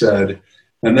yesterday. He said,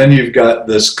 and then you've got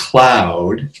this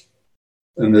cloud,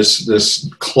 and this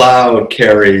cloud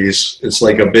carries. It's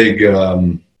like a big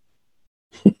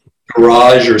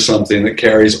garage or something that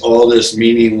carries all this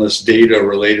meaningless data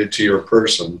related to your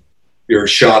person, your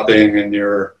shopping and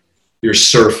your your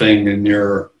surfing and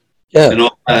your Yeah. and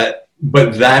all that.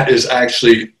 But that is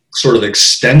actually sort of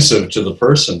extensive to the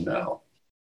person now.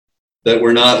 That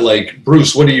we're not like,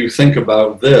 Bruce, what do you think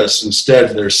about this?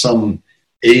 Instead, there's some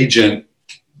agent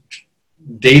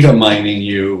data mining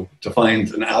you to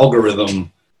find an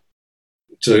algorithm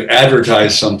to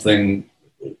advertise something.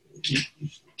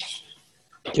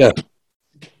 Yeah.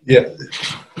 Yeah.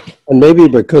 And maybe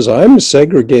because I'm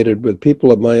segregated with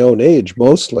people of my own age,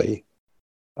 mostly.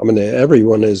 I mean,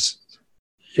 everyone is,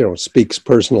 speaks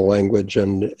personal language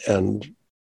and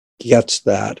gets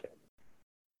that.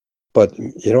 But,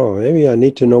 maybe I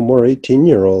need to know more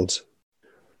 18-year-olds.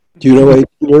 Do you know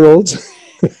 18-year-olds?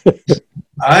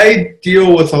 I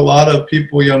deal with a lot of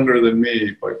people younger than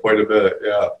me by quite a bit.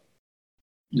 Yeah.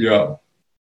 Yeah.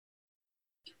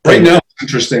 Right now, it's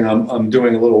interesting. I'm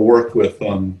doing a little work with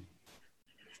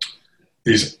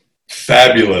these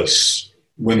fabulous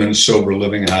women's sober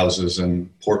living houses in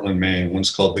Portland, Maine. One's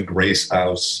called the Grace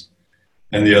House,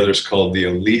 and the other's called the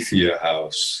Alethea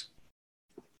House.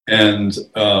 And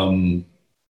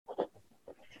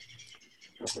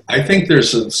I think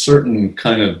there's a certain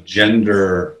kind of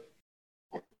gender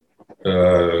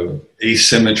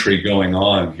asymmetry going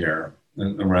on here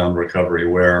around recovery,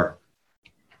 where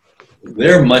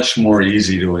they're much more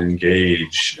easy to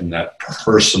engage in that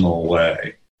personal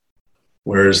way,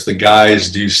 whereas the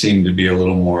guys do seem to be a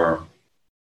little more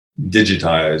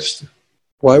digitized.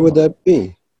 Why would that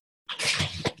be?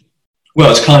 Well,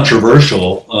 it's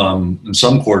controversial in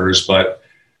some quarters, but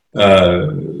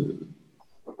another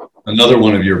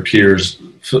one of your peers,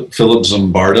 Philip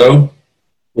Zimbardo,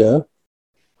 Yeah.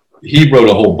 he wrote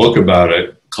a whole book about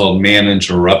it called Man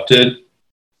Interrupted,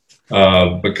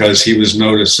 because he was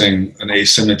noticing an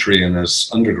asymmetry in his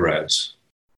undergrads.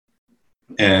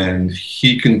 And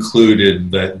he concluded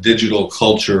that digital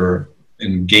culture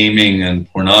in gaming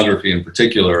and pornography in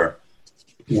particular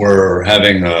were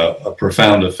having a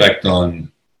profound effect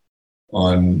on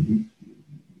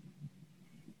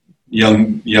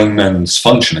young men's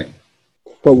functioning.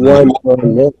 But why more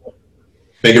men?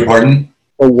 Beg your pardon?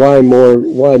 Or why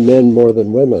men more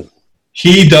than women?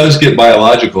 He does get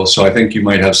biological, so I think you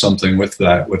might have something with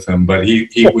that with him. But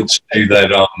he would say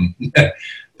that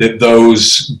that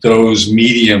those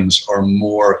mediums are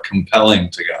more compelling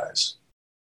to guys.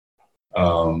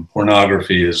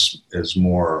 Pornography is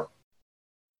more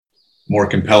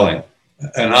compelling,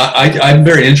 and I'm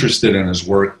very interested in his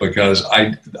work because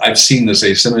I've seen this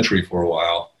asymmetry for a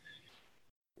while.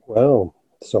 Wow,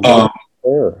 so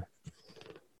there.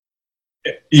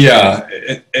 Yeah,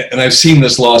 and I've seen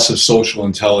this loss of social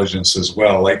intelligence as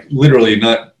well. Like literally,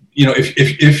 not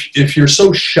if you're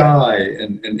so shy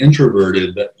and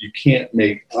introverted that you can't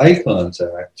make eye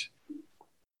contact.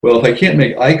 Well, if I can't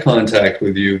make eye contact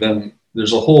with you, then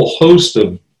there's a whole host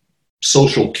of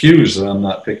social cues that I'm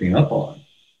not picking up on.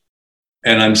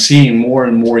 And I'm seeing more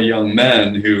and more young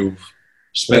men who've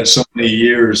spent so many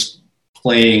years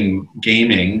playing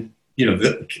gaming.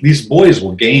 These boys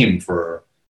will game for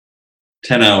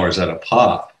 10 hours at a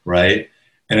pop, right?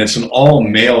 And it's an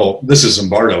all-male, this is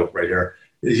Zimbardo right here.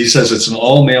 He says it's an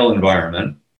all-male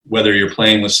environment, whether you're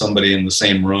playing with somebody in the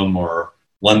same room or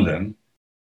London.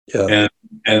 Yeah.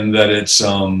 And that it's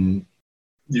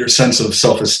your sense of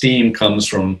self-esteem comes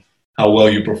from how well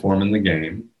you perform in the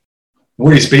game.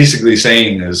 What he's basically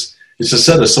saying is it's a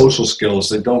set of social skills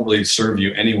that don't really serve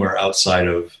you anywhere outside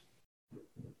of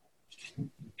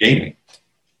gaming.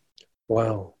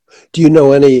 Wow. Do you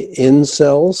know any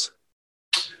incels?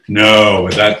 No,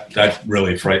 that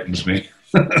really frightens me.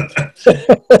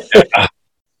 Yeah,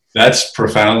 that's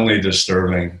profoundly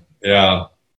disturbing. Yeah.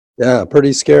 Yeah,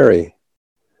 pretty scary.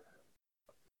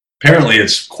 Apparently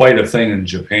it's quite a thing in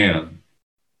Japan.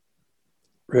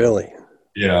 Really?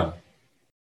 Yeah.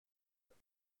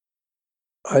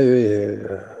 I've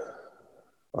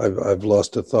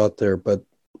lost a thought there, but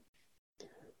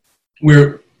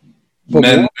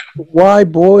men. Why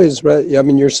boys? Right? I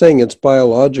mean, you're saying it's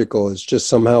biological. It's just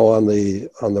somehow on the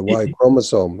Y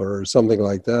chromosome or something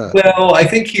like that. Well, I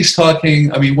think he's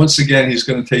talking. I mean, once again, he's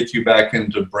going to take you back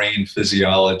into brain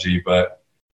physiology, but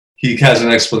he has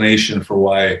an explanation for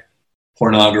why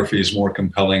pornography is more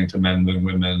compelling to men than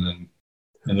women,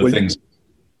 and the things.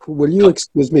 Will you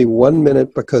excuse me 1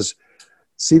 minute? Because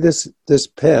see this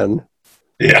pen.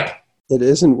 Yeah. It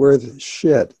isn't worth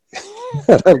shit.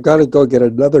 I've got to go get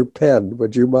another pen.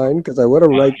 Would you mind? Because I want to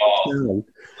write down.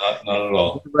 Not at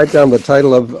all. Write down the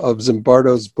title of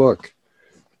Zimbardo's book.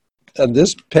 And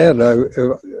this pen,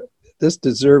 this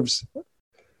deserves.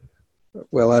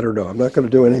 Well, I don't know. I'm not going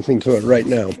to do anything to it right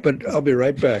now, but I'll be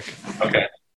right back. Okay.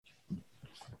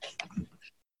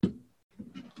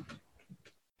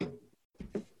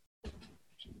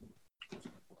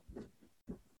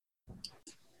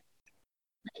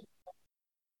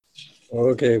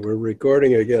 Okay, we're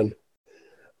recording again.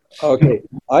 Okay,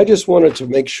 I just wanted to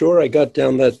make sure I got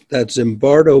down that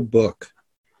Zimbardo book.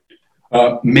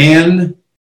 Man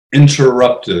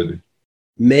Interrupted.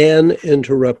 Man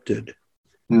Interrupted.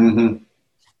 Mm-hmm.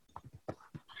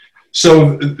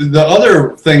 So the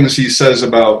other things he says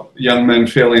about young men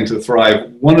failing to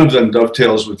thrive, one of them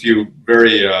dovetails with you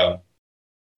very,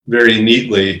 very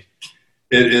neatly.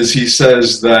 It is, he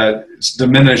says that it's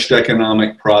diminished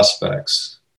economic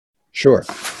prospects. Sure.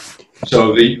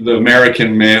 So the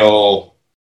American male,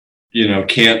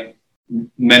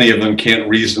 many of them can't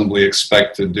reasonably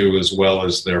expect to do as well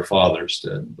as their fathers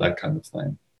did, that kind of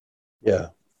thing. Yeah.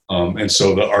 And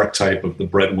so the archetype of the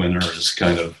breadwinner has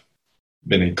kind of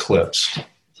been eclipsed.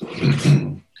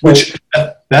 Which,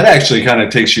 that actually kind of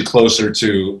takes you closer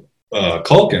to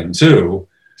Culkin, too,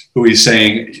 who he's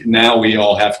saying, now we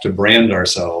all have to brand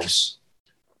ourselves.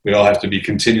 We all have to be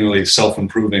continually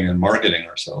self-improving and marketing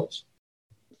ourselves.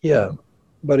 Yeah,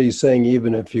 but he's saying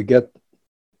even if you're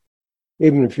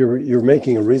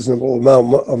making a reasonable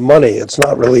amount of money, it's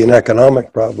not really an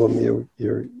economic problem.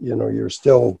 You're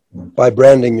still, by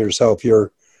branding yourself,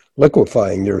 you're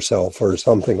liquefying yourself or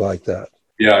something like that.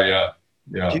 Yeah.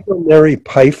 Do you know Mary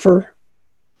Pfeiffer?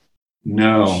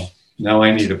 No, now I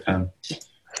need a pen.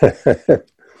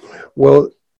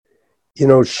 Well,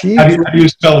 she... How do you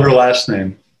spell her last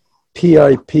name?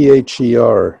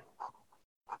 Pipher.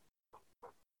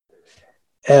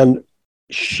 And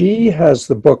she has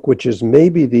the book, which is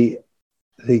maybe the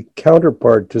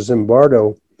counterpart to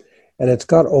Zimbardo, and it's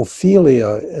got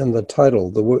Ophelia in the title,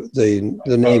 the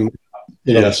name,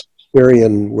 yes,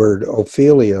 Syrian word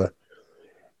Ophelia,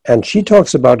 and she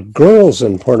talks about girls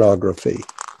in pornography,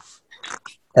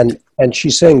 and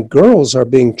she's saying girls are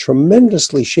being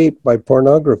tremendously shaped by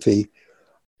pornography,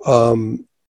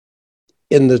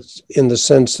 in the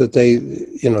sense that they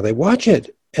watch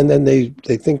it. And then they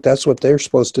think that's what they're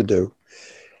supposed to do.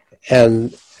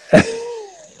 And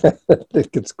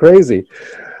it's crazy.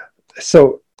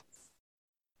 So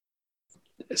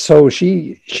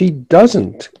she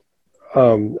doesn't,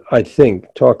 I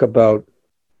think, talk about,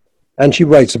 and she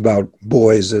writes about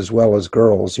boys as well as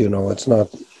girls. It's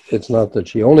not that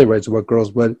she only writes about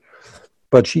girls, but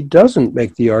she doesn't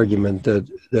make the argument that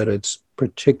it's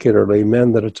particularly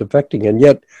men that it's affecting. And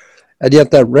yet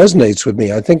that resonates with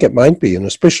me. I think it might be, and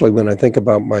especially when I think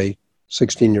about my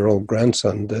 16-year-old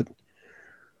grandson, that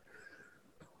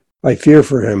I fear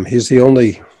for him. He's the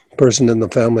only person in the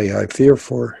family I fear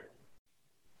for.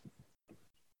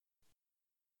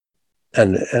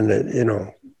 And it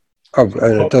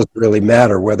doesn't really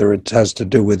matter whether it has to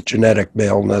do with genetic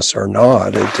maleness or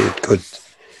not. It could,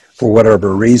 for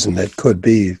whatever reason, it could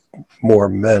be more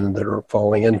men that are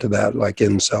falling into that, like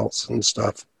incels and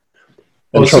stuff.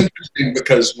 Well, it's interesting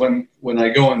because when I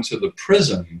go into the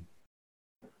prison,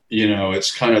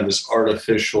 it's kind of this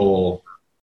artificial,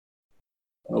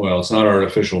 well, it's not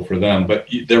artificial for them, but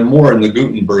they're more in the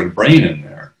Gutenberg brain in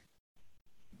there.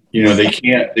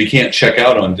 They can't check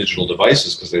out on digital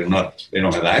devices because they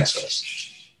don't have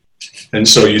access. And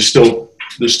so there's still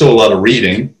a lot of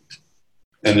reading,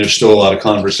 and there's still a lot of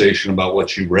conversation about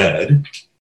what you read,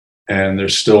 and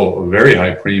there's still a very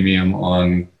high premium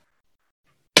on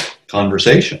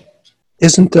conversation.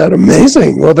 Isn't that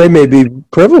amazing? Well, they may be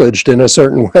privileged in a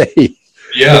certain way.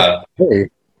 Yeah.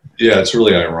 Yeah, it's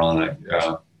really ironic.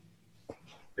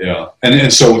 Yeah.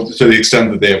 And so to the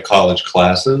extent that they have college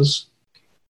classes,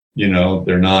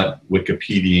 they're not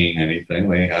Wikipediaing anything.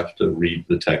 They have to read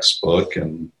the textbook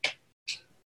and,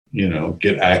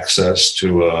 get access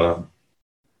to a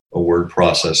word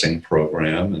processing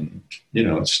program. And,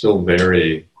 it's still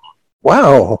very...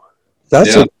 Wow.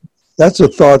 That's a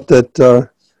thought that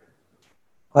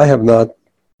I have not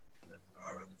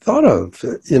thought of,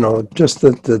 just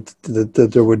that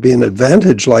there would be an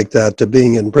advantage like that to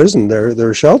being in prison.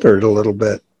 They're sheltered a little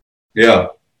bit. Yeah.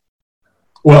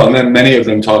 Well, and then many of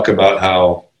them talk about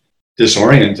how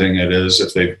disorienting it is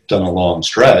if they've done a long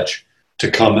stretch to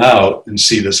come out and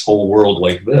see this whole world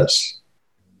like this.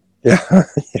 Yeah.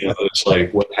 It's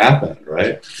like, what happened,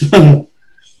 right?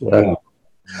 Yeah.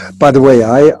 By the way,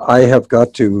 I have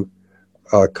got to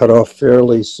cut off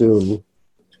fairly soon.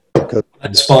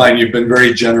 That's fine. You've been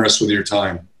very generous with your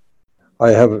time.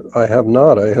 I have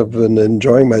not. I have been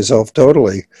enjoying myself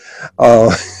totally.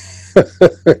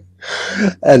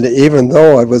 And even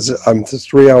though I'm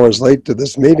 3 hours late to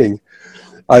this meeting,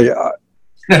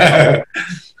 that's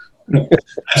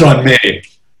on me.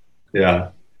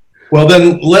 Yeah. Well,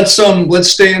 then let's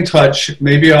stay in touch.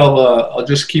 Maybe I'll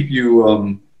just keep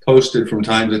you posted from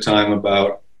time to time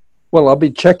about. Well, I'll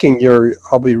be checking your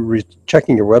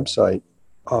website.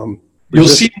 You'll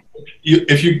see,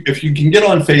 if you can get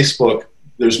on Facebook,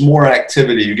 there's more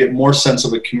activity. You get more sense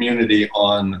of a community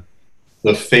on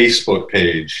the Facebook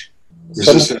page,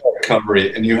 Resistance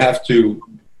Recovery, and you have to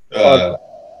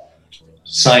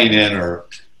sign in, or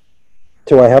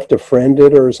do I have to friend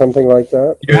it or something like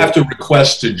that? You have to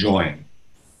request to join.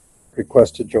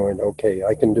 Request to join. Okay,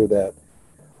 I can do that.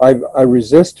 I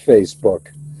resist Facebook,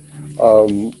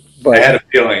 but I had a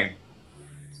feeling.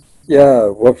 Yeah,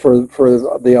 well, for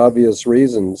the obvious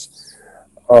reasons.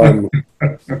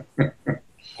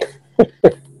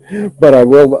 But I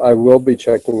will be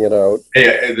checking it out.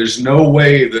 Hey, there's no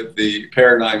way that the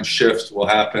paradigm shift will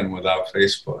happen without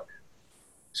Facebook.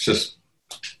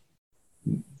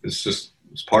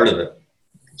 It's part of it.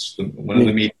 It's one of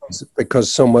the mediums.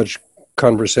 Because so much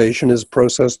conversation is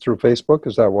processed through Facebook.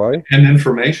 Is that why? And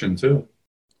information too.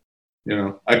 You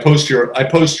know, I post your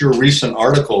recent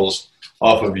articles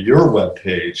off of your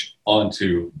webpage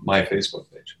onto my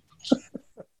Facebook page.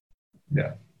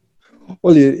 Yeah.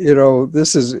 Well, you know,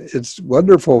 it's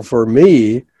wonderful for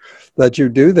me that you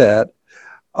do that.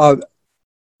 But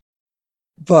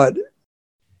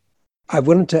I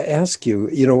wanted to ask you,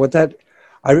 you know,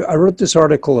 I wrote this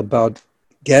article about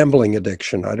gambling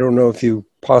addiction. I don't know if you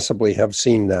possibly have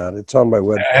seen that. It's on my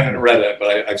website. I haven't read it,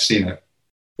 but I've seen it.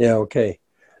 Yeah, okay.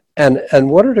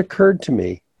 And what had occurred to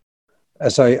me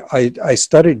as I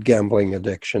studied gambling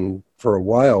addiction for a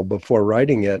while before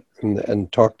writing it,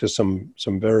 and talked to some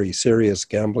very serious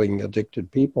gambling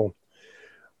addicted people,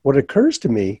 what occurs to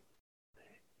me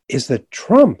is that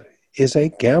Trump is a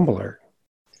gambler.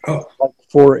 Oh.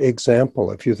 For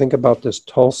example, if you think about this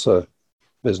Tulsa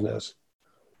business,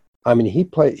 I mean,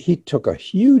 he took a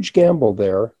huge gamble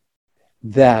there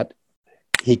that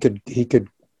he could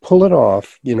pull it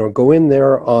off, you know, go in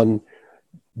there on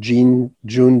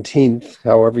Juneteenth,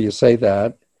 however you say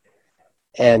that,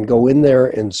 and go in there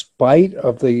in spite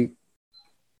of the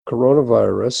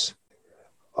coronavirus.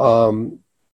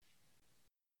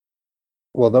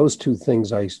 Well, those two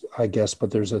things, I guess,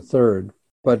 but there's a third.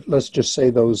 But let's just say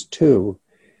those two.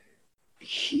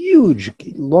 Huge,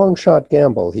 long shot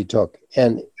gamble he took.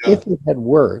 And if it had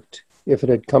worked, if it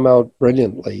had come out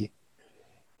brilliantly,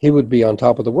 he would be on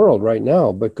top of the world right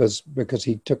now because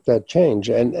he took that change.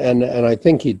 And I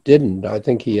think he didn't. I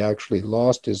think he actually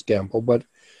lost his gamble. But,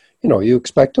 you know, you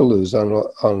expect to lose on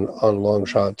long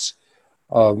shots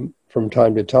from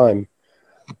time to time.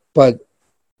 But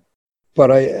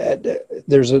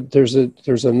there's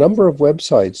a number of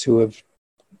websites who have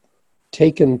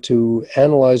taken to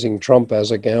analyzing Trump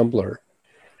as a gambler,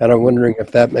 and I'm wondering if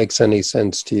that makes any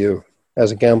sense to you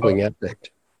as a gambling addict.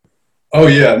 Oh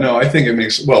yeah, no, I think it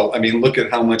makes. Well, I mean, look at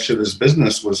how much of his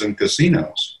business was in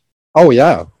casinos. Oh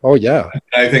yeah.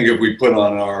 I think if we put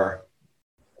on our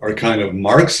kind of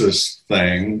Marxist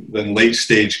thing, then late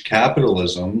stage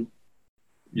capitalism,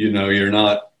 you know, you're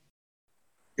not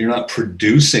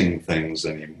producing things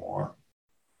anymore.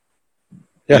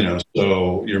 Yeah. You know,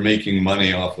 so you're making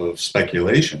money off of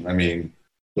speculation. I mean,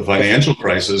 the financial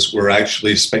crisis, we're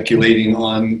actually speculating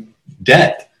on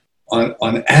debt,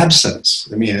 on absence.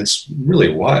 I mean, it's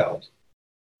really wild.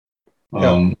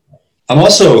 I'm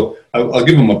also, I'll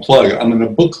give them a plug. I'm in a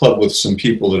book club with some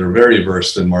people that are very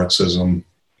versed in Marxism,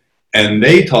 and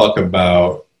they talk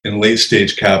about, in late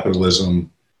stage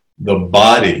capitalism, the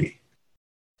body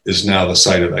is now the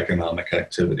site of economic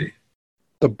activity.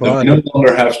 We no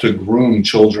longer have to groom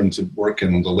children to work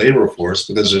in the labor force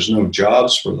because there's no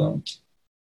jobs for them.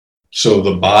 So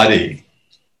the body,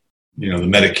 you know, the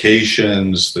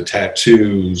medications, the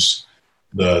tattoos,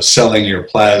 the selling your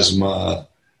plasma,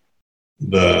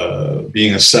 the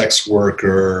being a sex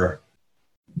worker,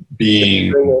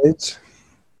 being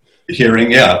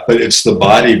hearing, yeah, but it's the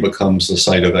body becomes the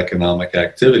site of economic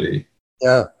activity.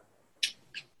 Yeah.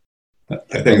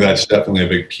 I think that's definitely a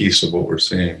big piece of what we're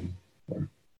seeing.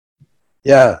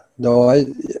 Yeah, no, I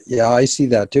see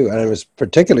that too. And it was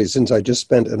particularly since I just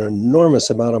spent an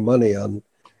enormous amount of money on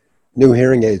new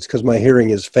hearing aids because my hearing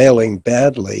is failing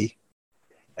badly.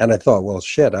 And I thought, well,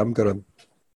 shit, I'm gonna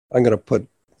put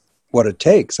what it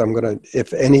takes.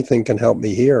 If anything can help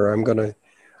me hear, I'm gonna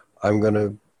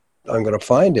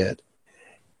find it.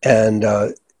 And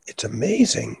it's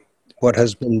amazing what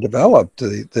has been developed.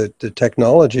 The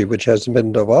technology which has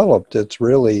been developed. It's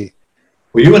really.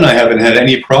 Well, you and I haven't had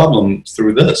any problem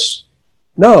through this.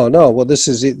 No. Well, this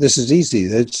is easy.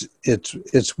 It's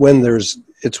when there's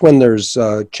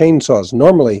chainsaws.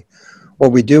 Normally,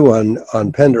 what we do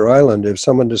on Pender Island, if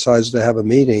someone decides to have a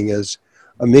meeting, is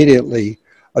immediately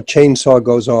a chainsaw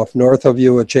goes off north of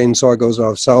you, a chainsaw goes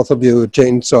off south of you, a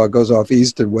chainsaw goes off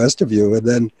east and west of you,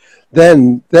 and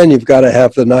then you've got to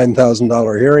have the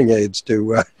 $9,000 hearing aids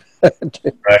to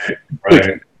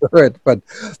Right. Right, but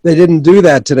they didn't do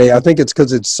that today. I think it's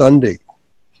because it's Sunday.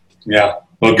 Yeah.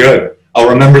 Well, good. I'll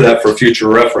remember that for future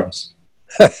reference.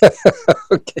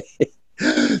 Okay.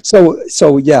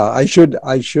 So yeah, I should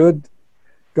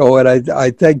go, and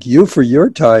I thank you for your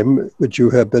time, which you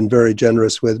have been very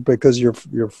generous with, because you're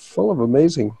full of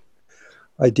amazing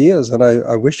ideas, and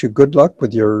I wish you good luck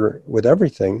with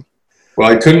everything.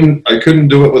 Well, I couldn't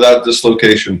do it without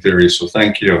dislocation theory, so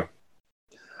thank you.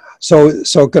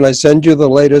 So can I send you the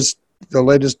latest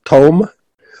tome,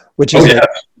 which is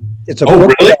it's a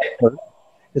book really? chapter.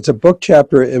 It's a book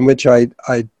chapter in which I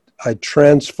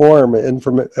transform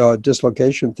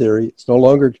dislocation theory. It's no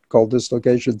longer called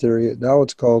dislocation theory. Now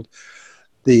it's called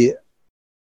the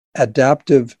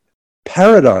adaptive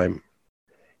paradigm,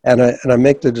 and I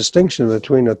make the distinction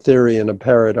between a theory and a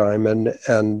paradigm,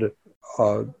 and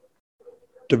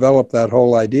develop that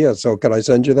whole idea. So can I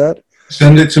send you that?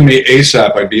 Send it to me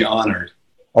ASAP. I'd be honored.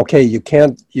 Okay, you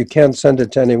can't send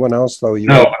it to anyone else though.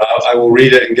 No, I will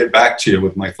read it and get back to you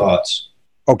with my thoughts.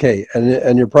 Okay,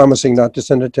 and you're promising not to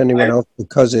send it to anyone else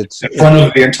because it's in front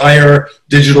of the entire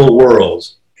digital world.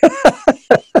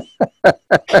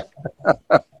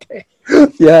 Okay.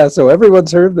 Yeah, so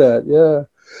everyone's heard that. Yeah.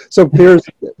 So Piers,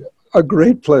 a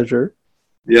great pleasure.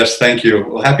 Yes, thank you.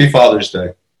 Well, happy Father's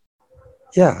Day.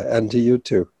 Yeah, and to you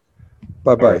too.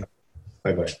 Bye-bye. Right.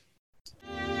 Bye-bye.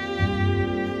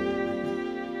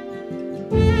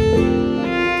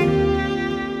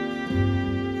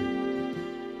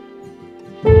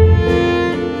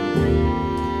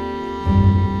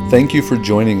 Thank you for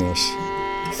joining us.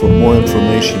 For more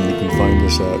information, you can find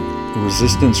us at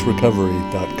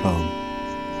resistancerecovery.com.